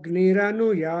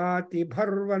ಅಗ್ನಿರನುಯಾತಿ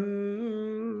ಭರ್ವನ್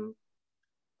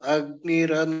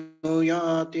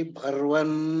ಅಗ್ನಿರನುಯಾತಿ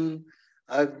ಭರ್ವನ್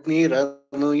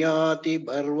ಅಗ್ನಿರನುಯಾತಿ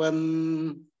ಭರ್ವನ್.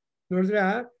 ನೋಡಿದ್ರ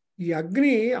ಈ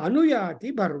ಅಗ್ನಿ ಅನುಯಾತಿ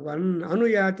ಭರ್ವನ್.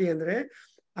 ಅನುಯಾತಿ ಅಂದ್ರೆ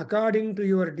according to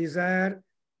your desire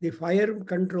the fire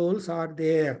controls are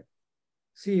there.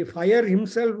 C fire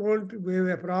himself want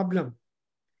A problem.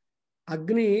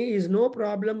 Agni is no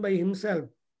problem by himself,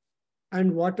 and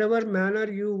whatever manner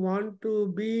you want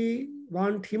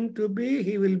him to be,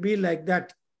 he will be like that.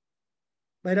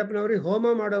 ಭೈರಪ್ಪನವ್ರಿಗೆ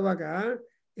ಹೋಮ ಮಾಡುವಾಗ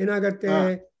ಏನಾಗತ್ತೆ?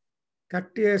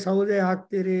 ಕಟ್ಟೆ ಸೌದೆ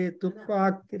ಹಾಕ್ತೀರಿ, ತುಪ್ಪ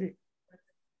ಹಾಕ್ತೀರಿ,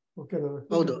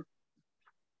 ಹೌದು,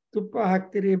 ತುಪ್ಪ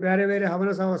ಹಾಕ್ತೀರಿ, ಬೇರೆ ಬೇರೆ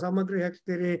ಹವನ ಸಾಮಗ್ರಿ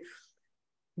ಹಾಕ್ತೀರಿ.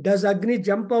 ಡಸ್ ಅಗ್ನಿ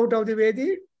ಜಂಪ್ ಔಟ್ ಆಫ್ ದಿ ವೇದಿ?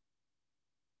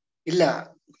 ಇಲ್ಲ.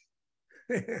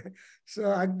 So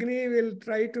Agni will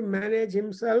try to manage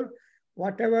himself,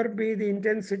 whatever be the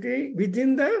intensity within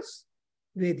the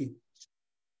Vedi.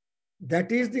 That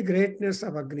is the greatness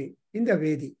of Agni in the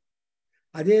Vedi.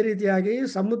 ಅದೇ ರೀತಿಯಾಗಿ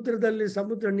ಸಮುದ್ರದಲ್ಲಿ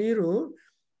ಸಮುದ್ರ ನೀರು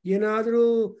ಏನಾದರೂ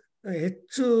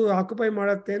ಹೆಚ್ಚು ಆಕ್ಯುಪೈ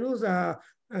ಮಾಡುತ್ತೇನೋ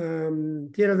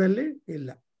ತೀರದಲ್ಲಿ ಇಲ್ಲ.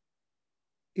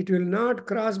 It will not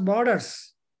cross borders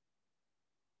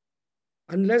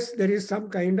unless there is some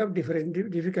kind of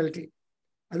difficulty.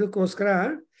 ಅದಕ್ಕೋಸ್ಕರ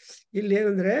ಇಲ್ಲಿ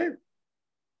ಏನಂದ್ರೆ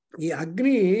ಈ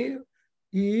ಅಗ್ನಿ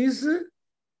ಈಸ್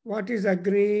ವಾಟ್ ಈಸ್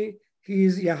ಅಗ್ನಿ?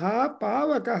 ಈಸ್ ಯಹ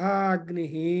ಪಾವಕಃ ಅಗ್ನಿ.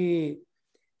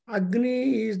 ಅಗ್ನಿ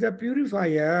is the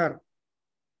purifier.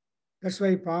 That's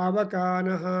why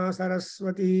ಪಾವಕಾನಃ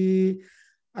Saraswati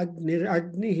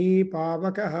ಅಗ್ನಿ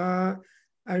ಪಾವಕಃ.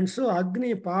 ಅಂಡ್ ಸೊ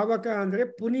ಅಗ್ನಿ ಪಾವಕ ಅಂದ್ರೆ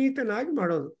ಪುನೀತನಾಗಿ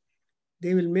ಮಾಡೋದು. They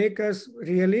will make us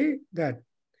really that.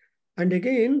 And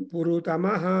again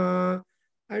ಪುರುತಮಃ.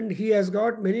 And he has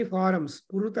got many forms.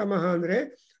 Purutamaha andre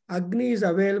Agni is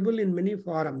available in many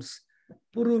forms.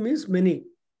 Puru means many.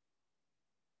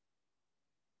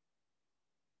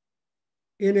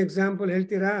 In example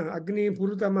heltira Agni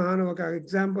Purutamaha anna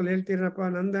example heltirappa.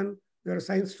 Nandan, you are a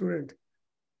science student.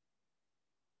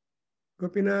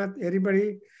 Gopinath, everybody,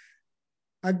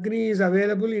 Agni is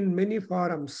available in many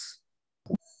forms.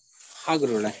 Ha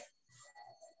Gurule.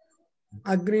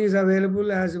 Agni is available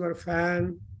as your fan,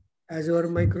 as your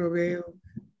microwave,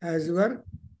 as your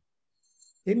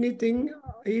anything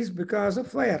is because of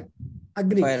fire.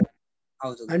 Agni. Fire.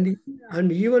 And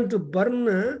even to burn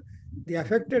the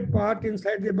affected part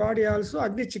inside the body also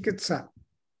Agni Chikitsa,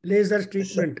 laser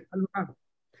treatment.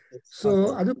 So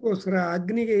adukosra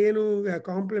Agniಗೆ ಏನು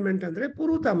compliment ಅಂದ್ರೆ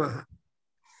ಪುರುತಮಃ.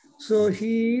 So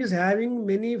he is having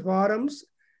many forms,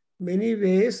 many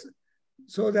ways,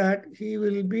 so that he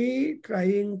will be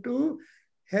trying to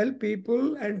help people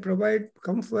and provide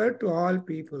comfort to all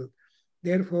people.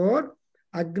 Therefore,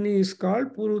 Agni is called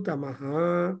Purutamaha.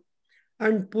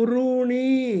 And Puruni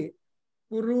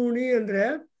andre,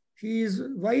 he is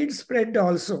widespread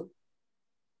also.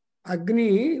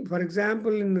 Agni, for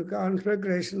example, in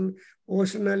conflagration,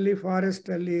 ocean alli, forest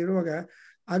alli,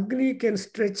 Agni can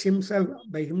stretch himself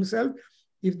by himself.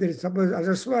 If there is suppose,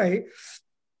 that's why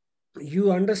you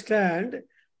understand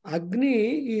Agni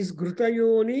is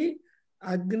Ghrutayoni.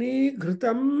 Agni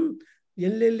Ghrutam,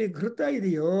 ಎಲ್ಲೆಲ್ಲಿ ಘೃತ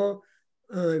ಇದೆಯೋ,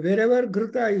 wherever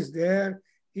ಘೃತ is there,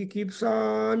 he keeps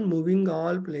on moving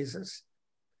all places.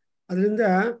 ಅದರಿಂದ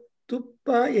ತುಪ್ಪ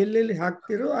ಎಲ್ಲೆಲ್ಲಿ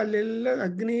ಹಾಕ್ತಿರೋ ಅಲ್ಲೆಲ್ಲ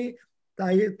ಅಗ್ನಿ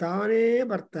ತಾನೇ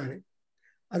ಬರ್ತಾನೆ.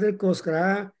 ಅದಕ್ಕೋಸ್ಕರ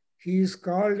he is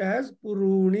called as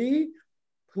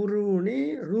ಪುರೂಣಿ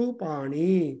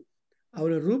ರೂಪಾಣಿ.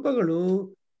 ಅವನ ರೂಪಗಳು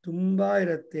ತುಂಬಾ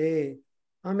ಇರುತ್ತೆ.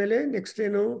 ಆಮೇಲೆ ನೆಕ್ಸ್ಟ್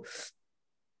ಏನು?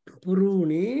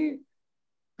 ಪುರೂಣಿ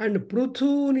and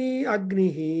Pruthuni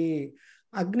Agnihi.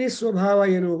 Agni Swabhava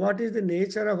yenu. What is the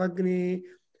nature of Agni?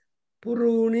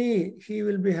 Puruni, he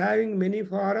will be having many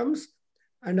forms,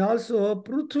 And also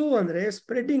Prithu ಅಂದ್ರೆ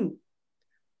ಸ್ಪ್ರೆಡಿಂಗ್.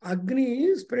 ಅಗ್ನಿ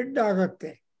ಸ್ಪ್ರೆಡ್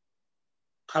ಆಗತ್ತೆ.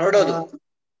 ಹರಡೋದು.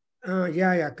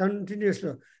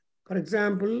 Continuously. For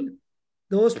example,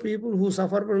 those people who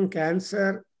suffer from cancer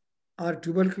or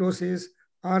tuberculosis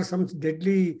or some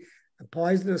deadly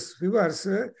poisonous fevers,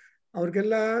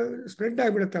 ಅವ್ರಿಗೆಲ್ಲ spread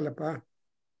ಆಗಿಬಿಡುತ್ತಲ್ಲಪ್ಪ.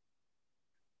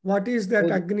 What is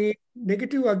that ಅಗ್ನಿ?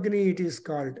 Negative ಅಗ್ನಿ it is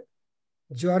called.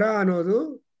 ಜ್ವರ ಅನ್ನೋದು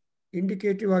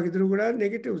indicative ಆಗಿದ್ರು ಕೂಡ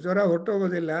ನೆಗೆಟಿವ್. ಜ್ವರ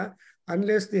ಹೊರಟೋಗೋದಿಲ್ಲ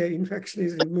unless the infection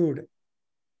is removed.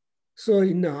 So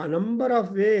in a number of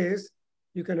ways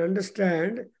you can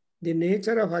understand the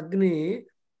nature of Agni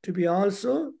to be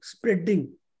also spreading.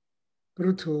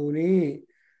 Pruthuni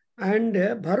and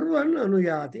Bharvan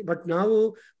Anuyati. But ನಾವು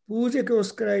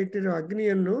ಪೂಜೆಗೋಸ್ಕರ ಇಟ್ಟಿರೋ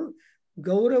ಅಗ್ನಿಯನ್ನು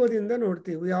ಗೌರವದಿಂದ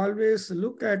ನೋಡ್ತೀವಿ. We always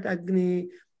look at Agni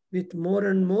with more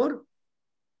and more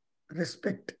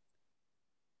respect.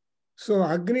 So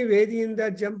ಅಗ್ನಿ ವೇದಿಯಿಂದ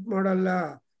jump ಮಾಡಲ್ಲ,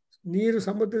 ನೀರು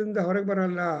ಸಮುದ್ರದಿಂದ ಹೊರಗೆ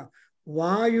ಬರಲ್ಲ,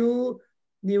 ವಾಯು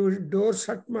ನೀವು ಡೋರ್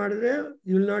ಶಟ್ ಮಾಡಿದ್ರೆ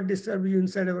you will not disturb you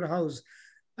inside our house,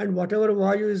 and what ever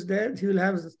Vayu is there you will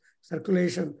have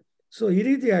circulation. So ಈ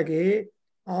ರೀತಿಯಾಗಿ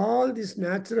ಆಲ್ ದಿಸ್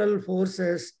ನ್ಯಾಚುರಲ್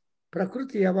ಫೋರ್ಸಸ್,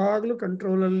 ಪ್ರಕೃತಿ ಯಾವಾಗಲೂ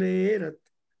ಕಂಟ್ರೋಲಲ್ಲೇ ಇರುತ್ತೆ.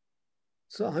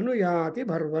 ಸೊ ಅನುಯಾತಿ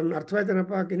ಭರ್ವನ್.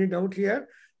 ಅರ್ಥವಾಯ್ತನಪ್ಪ? Any doubt here?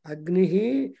 ಅಗ್ನಿ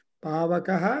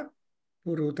ಪಾವಕಃ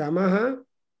ಪುರುತಮಃ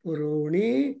ಪುರೋಣಿ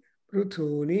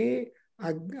ಪೃಥೂನಿ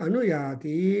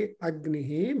ಅನುಯಾತಿ ಅಗ್ನಿ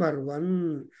ಭರ್ವನ್.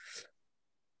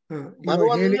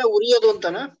 ಉರಿಯೋದು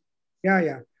ಅಂತನ? ಯಾ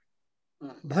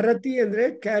ಭರತಿ ಅಂದ್ರೆ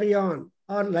ಕ್ಯಾರಿ ಆನ್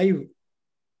ಆರ್ ಲೈವ್.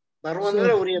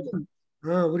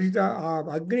 ಉರಿತಾ, ಆ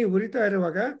ಅಗ್ನಿ ಉರಿತಾ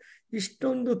ಇರುವಾಗ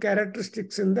ಇಷ್ಟೊಂದು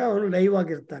ಕ್ಯಾರೆಕ್ಟರಿಸ್ಟಿಕ್ಸ್ ಇಂದ ಅವನು ಲೈವ್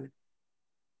ಆಗಿರ್ತಾನೆ.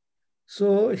 So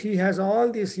he has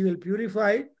all this. He will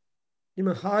purify.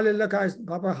 ನಿಮ್ಮ ಹಾಲೆಲ್ಲ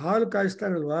ಪಾಪ ಹಾಲು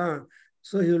ಕಾಯಿಸ್ತಾರಲ್ವಾ,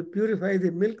 so he will purify the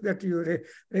milk that you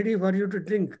ready for you to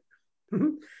drink.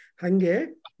 Hange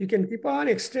you can keep on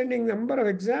extending number of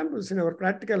examples in our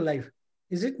practical life,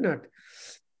 is it not?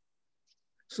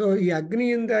 So ಈ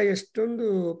ಅಗ್ನಿಯಿಂದ ಎಷ್ಟೊಂದು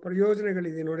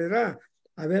ಪ್ರಯೋಜನಗಳಿದೆ ನೋಡಿದ್ರ.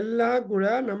 ಅವೆಲ್ಲ ಕೂಡ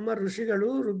ನಮ್ಮ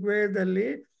ಋಷಿಗಳು ಋಗ್ವೇದದಲ್ಲಿ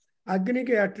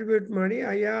ಅಗ್ನಿಗೆ ಅಟ್ರಿಬ್ಯೂಟ್ ಮಾಡಿ,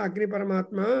 ಅಯ್ಯ ಅಗ್ನಿ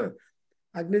ಪರಮಾತ್ಮ,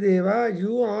 Agnideva,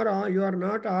 you are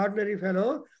not ordinary fellow,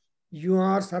 you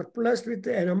are surplus with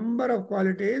a number of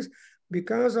qualities.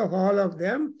 Because of all of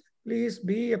them, please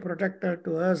be a protector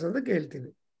to us ಅಂತ ಕೇಳ್ತೀವಿ.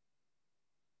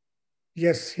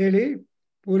 ಎಸ್ ಹೇಳಿ.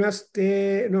 ಪುನಸ್ತೆ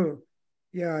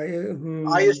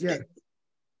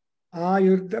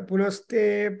ಆಯುರ್ಧ ಪುನಸ್ತೆ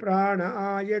ಪ್ರಾಣ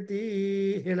ಆಯತಿ.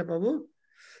 ಹೇಳಪ್ಪವು.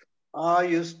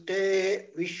 ಆಯುಷ್ಟೇ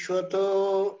ವಿಶ್ವತೋ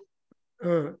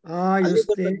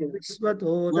ಆಯುಸ್ತೆ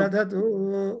ವಿಶ್ವತೋ ದದತು.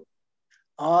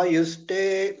 ಆಯುಷ್ಟೇ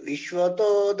ವಿಶ್ವತೋ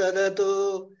ದದತು.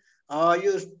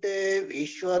 ಆಯುಷ್ಟೇ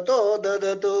ವಿಶ್ವತೋ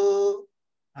ದದತು.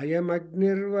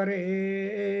 ಅಯಮಗ್ನಿರ್ವರೇಣ್ಯಃ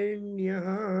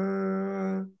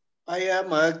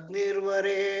ಅಯಮಗ್ನಿರ್ವರೇಣ್ಯಃ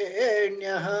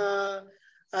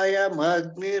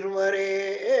ಅಯಮಗ್ನಿರ್ವರೇಣ್ಯಃ.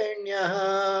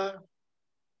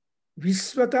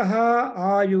 ವಿಶ್ವತಃ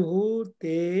ಆಯುಃ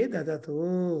ತೇ ದದತು.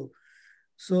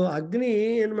 ಸೊ ಅಗ್ನಿ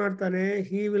ಏನ್ ಮಾಡ್ತಾನೆ?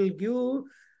 He will give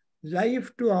life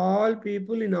to all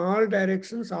people in all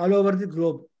directions all over the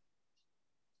globe.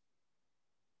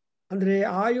 ಅಂದ್ರೆ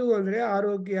ಆಯು ಅಂದ್ರೆ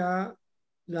ಆರೋಗ್ಯ,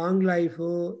 ಲಾಂಗ್ ಲೈಫು,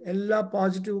 ಎಲ್ಲ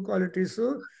ಪಾಸಿಟಿವ್ ಕ್ವಾಲಿಟೀಸು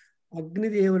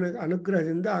ಅಗ್ನಿದೇವನ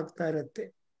ಅನುಗ್ರಹದಿಂದ ಆಗ್ತಾ ಇರತ್ತೆ.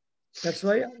 That's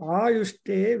why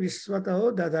ಆಯುಷ್ಟೇ ವಿಶ್ವತೋ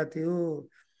ದದತು.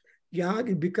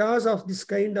 ಯಾಕೆ? Because of this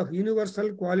kind of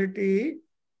universal quality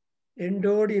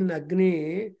endowed ಇನ್ ಅಗ್ನಿ.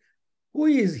 Who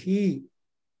is he?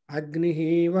 ಅಗ್ನಿ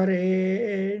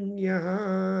ವರೇಣ್ಯಃ.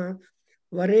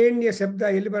 ವರೇಣ್ಯ ಶಬ್ದ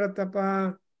ಎಲ್ಲಿ ಬರುತ್ತಪ್ಪ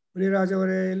ಮುನಿರಾಜ್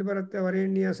ಅವರೇ? ಎಲ್ಲಿ ಬರುತ್ತೆ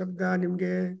ವರೇಣ್ಯ ಶಬ್ದ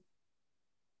ನಿಮ್ಗೆ?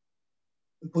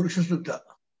 ಪುರುಷ ಸೂಕ್ತ.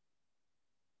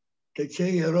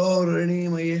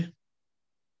 ಯರೋರಣೀಮಯೇ.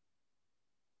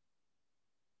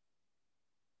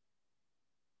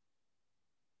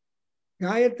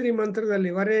 ಗಾಯತ್ರಿ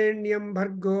ಮಂತ್ರದಲ್ಲಿ ವರೇಣ್ಯಂ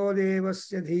ಭರ್ಗೋ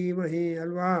ದೇವಸ್ಯ ಧೀಮಹಿ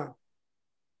ಅಲ್ವಾ?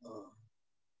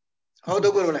 ಹೌದು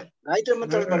ಗುರುಗಳೇ, ಗಾಯತ್ರಿ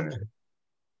ಮಂತ್ರದಲ್ಲಿ ಬರುತ್ತೆ.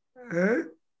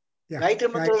 ಗಾಯತ್ರಿ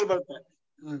ಮಂತ್ರದಲ್ಲಿ ಬರುತ್ತೆ.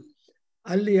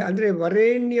 ಅಲ್ಲಿ ಅಂದ್ರೆ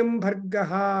ವರೇಣ್ಯಂ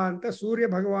ಭರ್ಗಃ ಅಂತ ಸೂರ್ಯ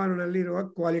ಭಗವಾನನಲ್ಲಿರುವ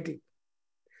ಕ್ವಾಲಿಟಿ.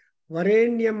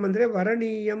 ವರೇಣ್ಯಂ ಅಂದ್ರೆ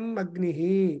ವರಣೀಯಂ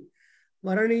ಅಗ್ನಿಹಿ.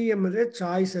 ವರಣೀಯಂ ಅಂದ್ರೆ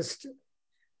ಚಾಯ್ಸೆಸ್ಟ್.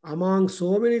 Among so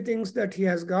many things that he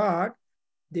has got,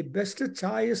 the best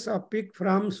choice of pick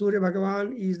from Surya Bhagavan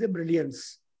is the brilliance.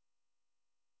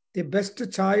 The best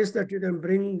choice that you can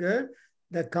bring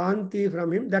the Kanti from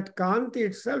him. That Kanti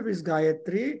itself is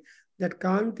Gayatri. That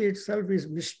Kanti itself is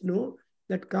Vishnu.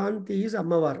 That Kanti is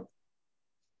Ammavar.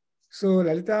 So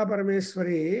Lalita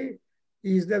Parameswari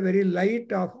is the very light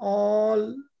of all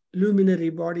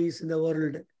luminary bodies in the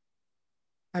world.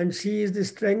 And she is the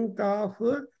strength of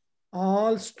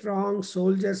all strong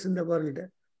soldiers in the world.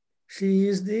 She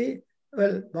is the,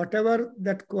 well, whatever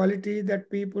that quality that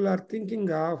people are thinking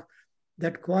of,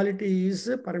 that quality is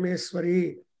Parameswari,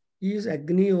 is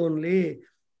Agni only.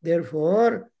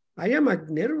 Therefore, I am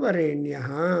Agnir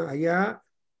Varenyaha. Aya,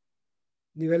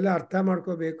 ನೀವೆಲ್ಲ ಅರ್ಥ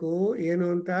ಮಾಡ್ಕೋಬೇಕು ಏನು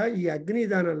ಅಂತ. ಈ ಅಗ್ನಿ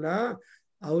ಇದಾನಲ್ಲ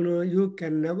ಅವನು, you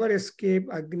can never escape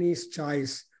ಅಗ್ನಿಸ್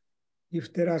choice. If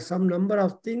there are some number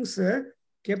of things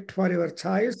kept for your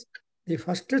choice, the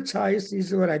first choice is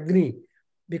your Agni,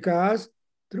 because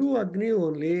through Agni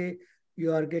only you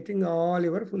are getting all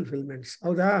your fulfillments.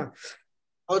 Hauda?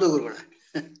 ಹೌದು ಗುರುಗಳೇ.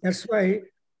 That's why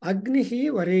Agnihi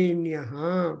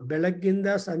Varenyaha.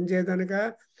 Belagginda Sanjay Danaka,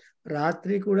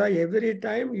 Ratri Kuda, every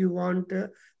time you want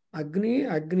Agni,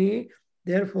 Agni.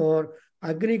 Therefore,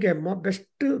 Agni ke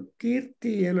best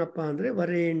Kirti ಏನಪ್ಪಾ ಅಂದ್ರೆ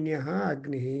Varenyaha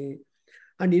Agnihi.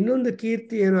 And ಇನ್ನೊಂದು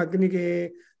ಕೀರ್ತಿ ಏನು ಅಗ್ನಿಗೆ?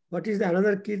 What is the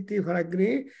another kirti for Agni?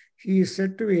 He is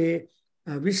said to be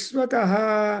Vishwataha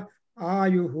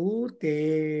Ayuhu Te.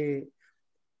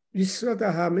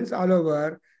 Vishwataha means all over.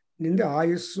 Ninde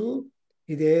Ayusu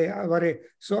ide Vare.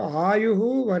 So Ayuhu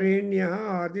Varenyaha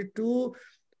are the two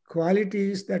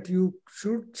qualities that you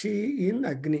should see in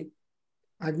Agni.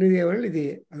 Agni Devanal ide.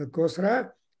 ಅದಕ್ಕೋಸ್ಕರ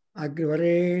Agni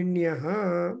Varenyaha.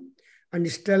 And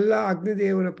ಇಷ್ಟೆಲ್ಲ ಅಗ್ನಿ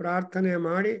ದೇವನ ಪ್ರಾರ್ಥನೆ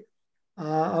ಮಾಡಿ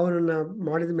ಅವನನ್ನ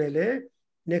ಮಾಡಿದ ಮೇಲೆ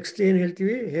next ಏನು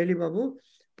ಹೇಳ್ತೀವಿ ಹೇಳಿ ಬಾಬು?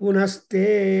 ಪುನಸ್ತೆ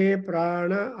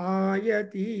ಪ್ರಾಣ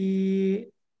ಆಯತಿ.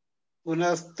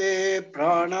 ಪುನಸ್ತೆ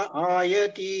ಪ್ರಾಣ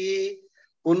ಆಯತಿ.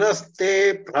 ಪುನಸ್ತೆ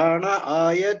ಪ್ರಾಣ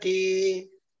ಆಯತಿ.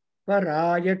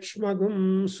 ಪರಾಯಕ್ಷ್ಮಗುಂ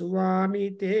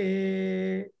ಸುವಾಮಿತೆ.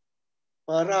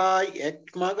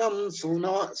 ಪರಾಯಕ್ಷ್ಮಗಂ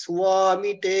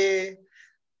ಸುವಾಮಿತೆ.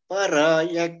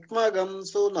 ಪರಾಯಕ್ಷ್ಮಗಂ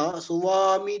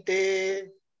ಸುವಾಮಿತೆ.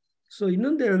 So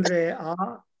ಇನ್ನೊಂದೇನಂದ್ರೆ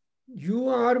you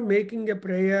are making a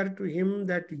prayer to him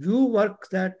that you work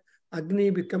that Agni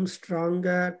becomes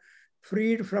stronger,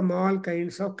 freed from all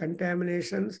kinds of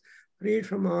contaminations, freed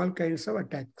from all kinds of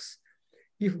attacks.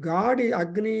 If God,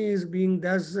 Agni, is being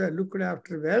thus looked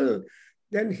after well,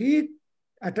 then he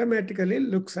automatically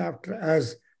looks after us.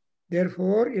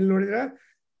 Therefore, ilnodira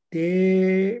te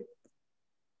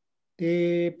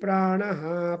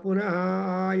pranaha punaha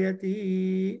ayati.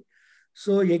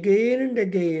 So again and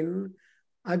again,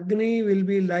 Agni will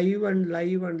be live and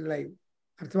live and live.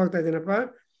 ಅರ್ಥವಾಗ್ತಾ ಇದೇನಪ್ಪ?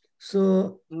 So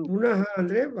ಪುನಃ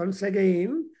ಅಂದ್ರೆ once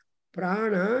again,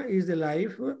 prana is the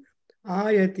life,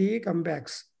 ayati come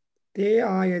backs, te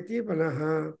ayati ಪುನಃ.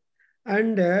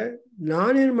 And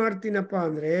ನಾನೇನು ಮಾಡ್ತೀನಪ್ಪ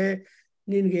ಅಂದರೆ,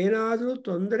 ನಿನ್ಗೇನಾದರೂ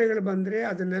ತೊಂದರೆಗಳು ಬಂದರೆ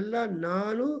ಅದನ್ನೆಲ್ಲ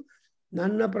ನಾನು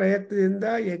ನನ್ನ ಪ್ರಯತ್ನದಿಂದ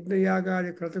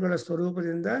ಯಜ್ಞಯಾಗಾದಿ ಕೃತಗಳ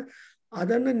ಸ್ವರೂಪದಿಂದ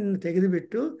ಅದನ್ನು ನಿನ್ನ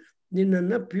ತೆಗೆದುಬಿಟ್ಟು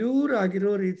ನಿನ್ನನ್ನು ಪ್ಯೂರ್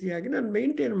ಆಗಿರೋ ರೀತಿಯಾಗಿ ನಾನು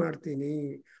ಮೇಂಟೈನ್ ಮಾಡ್ತೀನಿ.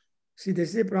 See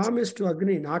this is A promise to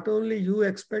ಅಗ್ನಿ. Not only you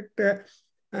expect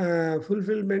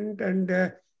fulfillment and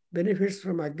benefits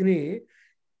from Agni,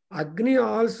 Agni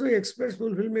also expects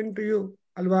fulfillment to you.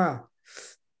 ಅಲ್ವಾ?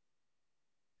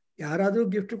 ಯಾರಾದರೂ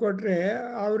ಗಿಫ್ಟ್ ಕೊಟ್ಟರೆ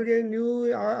ಅವ್ರಿಗೆ ನೀವು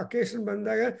ಅಕೇಶನ್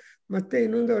ಬಂದಾಗ ಮತ್ತೆ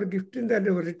ಇನ್ನೊಂದು ಅವ್ರ ಗಿಫ್ಟಿಂದ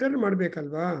ನೀವು return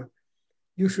ಮಾಡಬೇಕಲ್ವಾ?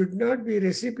 You should not be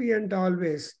recipient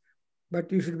always, but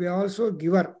you should be also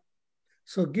ಗಿವರ್.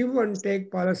 So give and take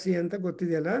policy ಅಂತ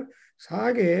ಗೊತ್ತಿದೆಯಲ್ಲ,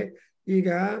 ಹಾಗೆ ಈಗ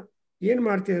ಏನು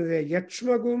ಮಾಡ್ತೀನಿ ಅಂದರೆ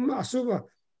ಯಕ್ಷ್ಮಗುಂ ಅಸುವ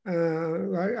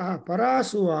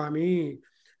ಪರಾಸುವಾಮಿ.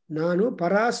 ನಾನು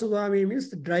ಪರಾಸುವಾಮಿ ಮೀನ್ಸ್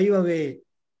ಡ್ರೈವ್ ಅವೇ.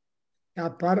 ಆ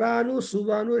ಪರಾನು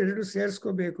ಸುವಾನು ಎರಡು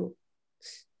ಸೇರಿಸ್ಕೋಬೇಕು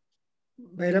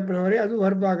ಭೈರಪ್ಪನವರೇ, ಅದು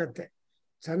ವರ್ಬ್ ಆಗತ್ತೆ.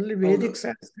 ಸನ್ಲಿ ವೇದಿಕ್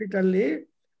ಸಂಸ್ಕೃತ್ ಅಲ್ಲಿ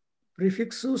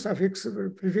ಪ್ರಿಫಿಕ್ಸು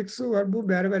ಪ್ರಿಫಿಕ್ಸು ವರ್ಬು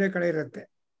ಬೇರೆ ಬೇರೆ ಕಡೆ ಇರುತ್ತೆ.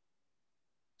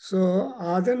 ಸೊ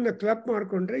ಅದನ್ನು ಕ್ಲಬ್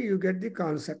ಮಾಡಿಕೊಂಡ್ರೆ ಯು ಗೆಟ್ ದಿ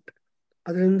ಕಾನ್ಸೆಪ್ಟ್.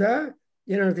 ಅದರಿಂದ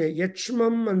ಏನಾಗುತ್ತೆ,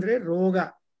 ಯಕ್ಷ್ಮಂ ಅಂದರೆ ರೋಗ,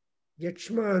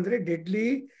 ಯಕ್ಷ್ಮ ಅಂದರೆ deadly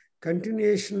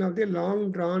continuation of the long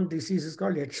drawn disease is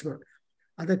called ಯಕ್ಷ್ಮ.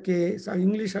 ಅದಕ್ಕೆ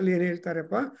ಇಂಗ್ಲೀಷಲ್ಲಿ ಏನು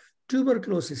ಹೇಳ್ತಾರಪ್ಪ,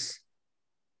 ಟ್ಯೂಬರ್ಕ್ಲೋಸಿಸ್,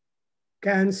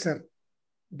 ಕ್ಯಾನ್ಸರ್,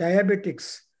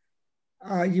 ಡಯಾಬಿಟಿಕ್ಸ್,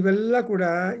 ಇವೆಲ್ಲ ಕೂಡ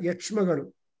ಯಕ್ಷ್ಮಗಳು.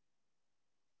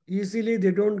 Easily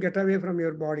they don't get away from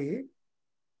your body,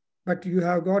 but you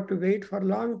have got to wait for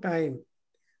long time.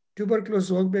 ಟ್ಯೂಬರ್ಕ್ಲೋಸ್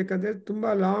ಹೋಗ್ಬೇಕಂದ್ರೆ ತುಂಬ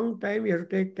long time you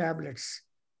take tablets.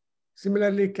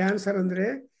 Similarly cancer ಅಂದರೆ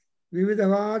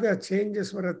ವಿವಿಧವಾದ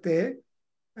changes ಬರುತ್ತೆ.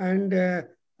 ಆ್ಯಂಡ್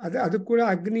ಅದು ಕೂಡ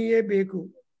ಅಗ್ನಿಯೇ ಬೇಕು,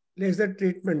 ಲೇಸರ್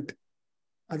ಟ್ರೀಟ್ಮೆಂಟ್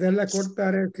ಅದೆಲ್ಲ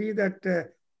ಕೊಡ್ತಾರೆ. See that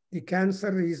the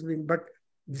cancer is being, but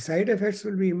the side effects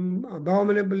will be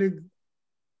ಅಬಾಮಿನಬಲಿ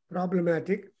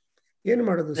problematic. ಏನು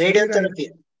ಮಾಡೋದು? ರೇಡಿಯೋಥೆರಪಿ.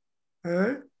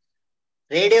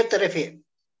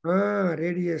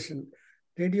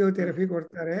 ರೇಡಿಯೋಥೆರಪಿ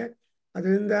ಕೊಡ್ತಾರೆ.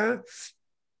 ಅದರಿಂದ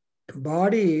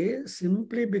body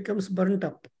simply becomes burnt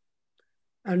up.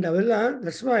 And ಅವೆಲ್ಲ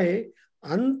ದಟ್ಸ್ ವೈ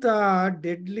ಅಂಥ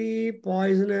deadly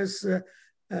poisonous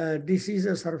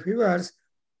diseases R fevers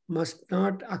must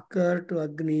not occur to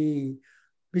Agni,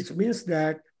 which means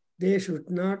that they should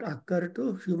not occur to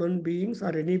human beings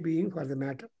or any being for the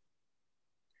matter.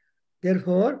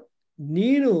 Therefore,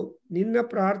 Ninu, Ninna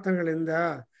Prarthanalinda,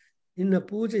 Ninna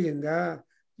Pujayinda,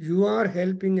 you are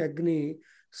helping Agni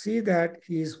see that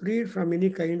he is freed from any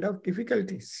kind of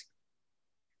difficulties.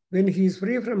 When he is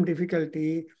free from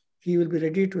difficulty, he will be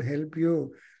ready to help you.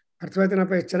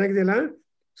 Arthavaithanappa ಚೆನ್ನಾಗಿದೆಯಲ್ಲ?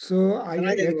 So,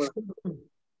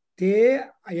 te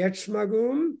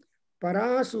ayachmagum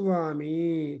parasuvami.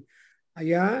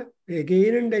 Aya,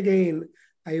 again and again,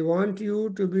 I want you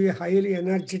to be highly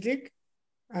energetic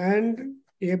and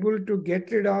able to get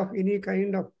rid of any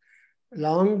kind of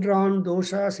long-drawn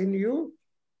doshas in you,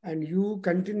 and you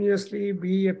continuously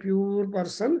be a pure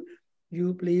person. You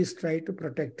please try to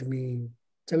protect me.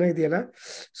 ಚೆನ್ನಾಗಿದೆಯಲ್ಲ?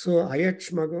 So,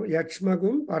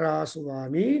 yachmagum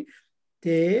parasuvami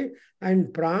te and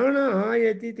prana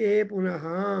ayati te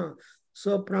punaha. So,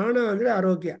 prana andre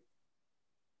arogya.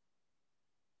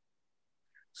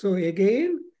 So,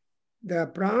 again, the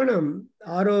pranam,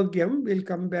 arogyam, will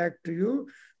come back to you.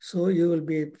 So, you will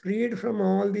be freed from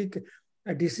all the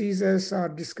diseases or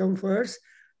discomforts,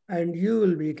 and you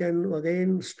will become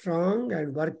again strong and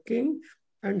working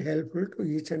and helpful to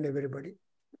each and everybody.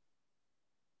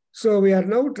 So, we are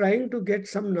now trying to get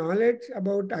some knowledge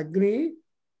about Agni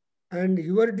and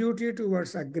your duty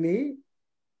towards Agni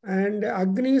and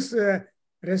Agni's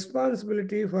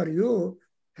responsibility for you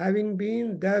having been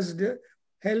thus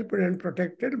helped and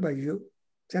protected by you.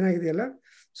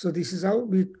 So this is how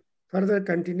we further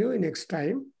continue next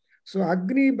time. So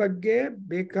Agni ಬಗ್ಗೆ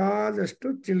ಬೇಕಾದಷ್ಟು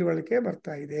ತಿಳುವಳಿಕೆ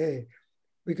ಬರ್ತಾ ಇದೆ.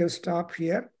 We can stop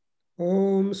here.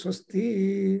 Om Swasti.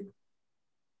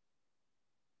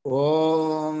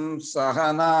 Om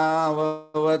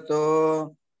Sahanavavato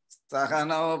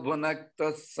Sahano Bhunaktu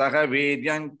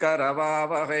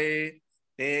Sahavidyankaravavahai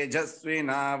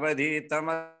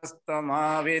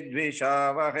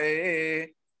Tejasvinavadhitamastamavidvishavahai.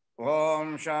 Om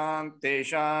Shanti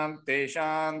Shanti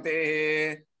Shanti.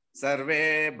 Sarve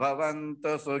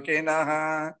bhavantu sukhinah.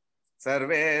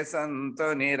 Sarve santu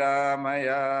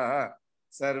niramaya.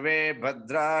 Sarve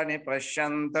bhadrani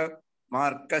pashyantu.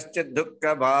 Markaschid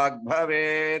dukkha bhag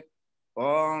bhavet.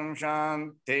 Om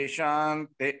Shanti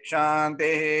Shanti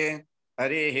Shanti.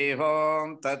 Harihi Om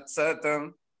Tat Satam.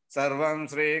 Sarvam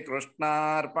Sri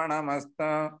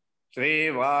Krishnarpanamastu. Sri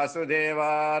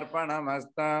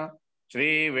Vasudevarpanamastu.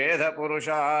 Sri Veda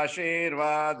Purusha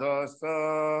Ashirvadostu.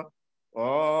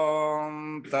 Om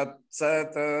Tat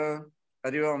Sat.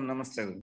 Hari Om Namaste.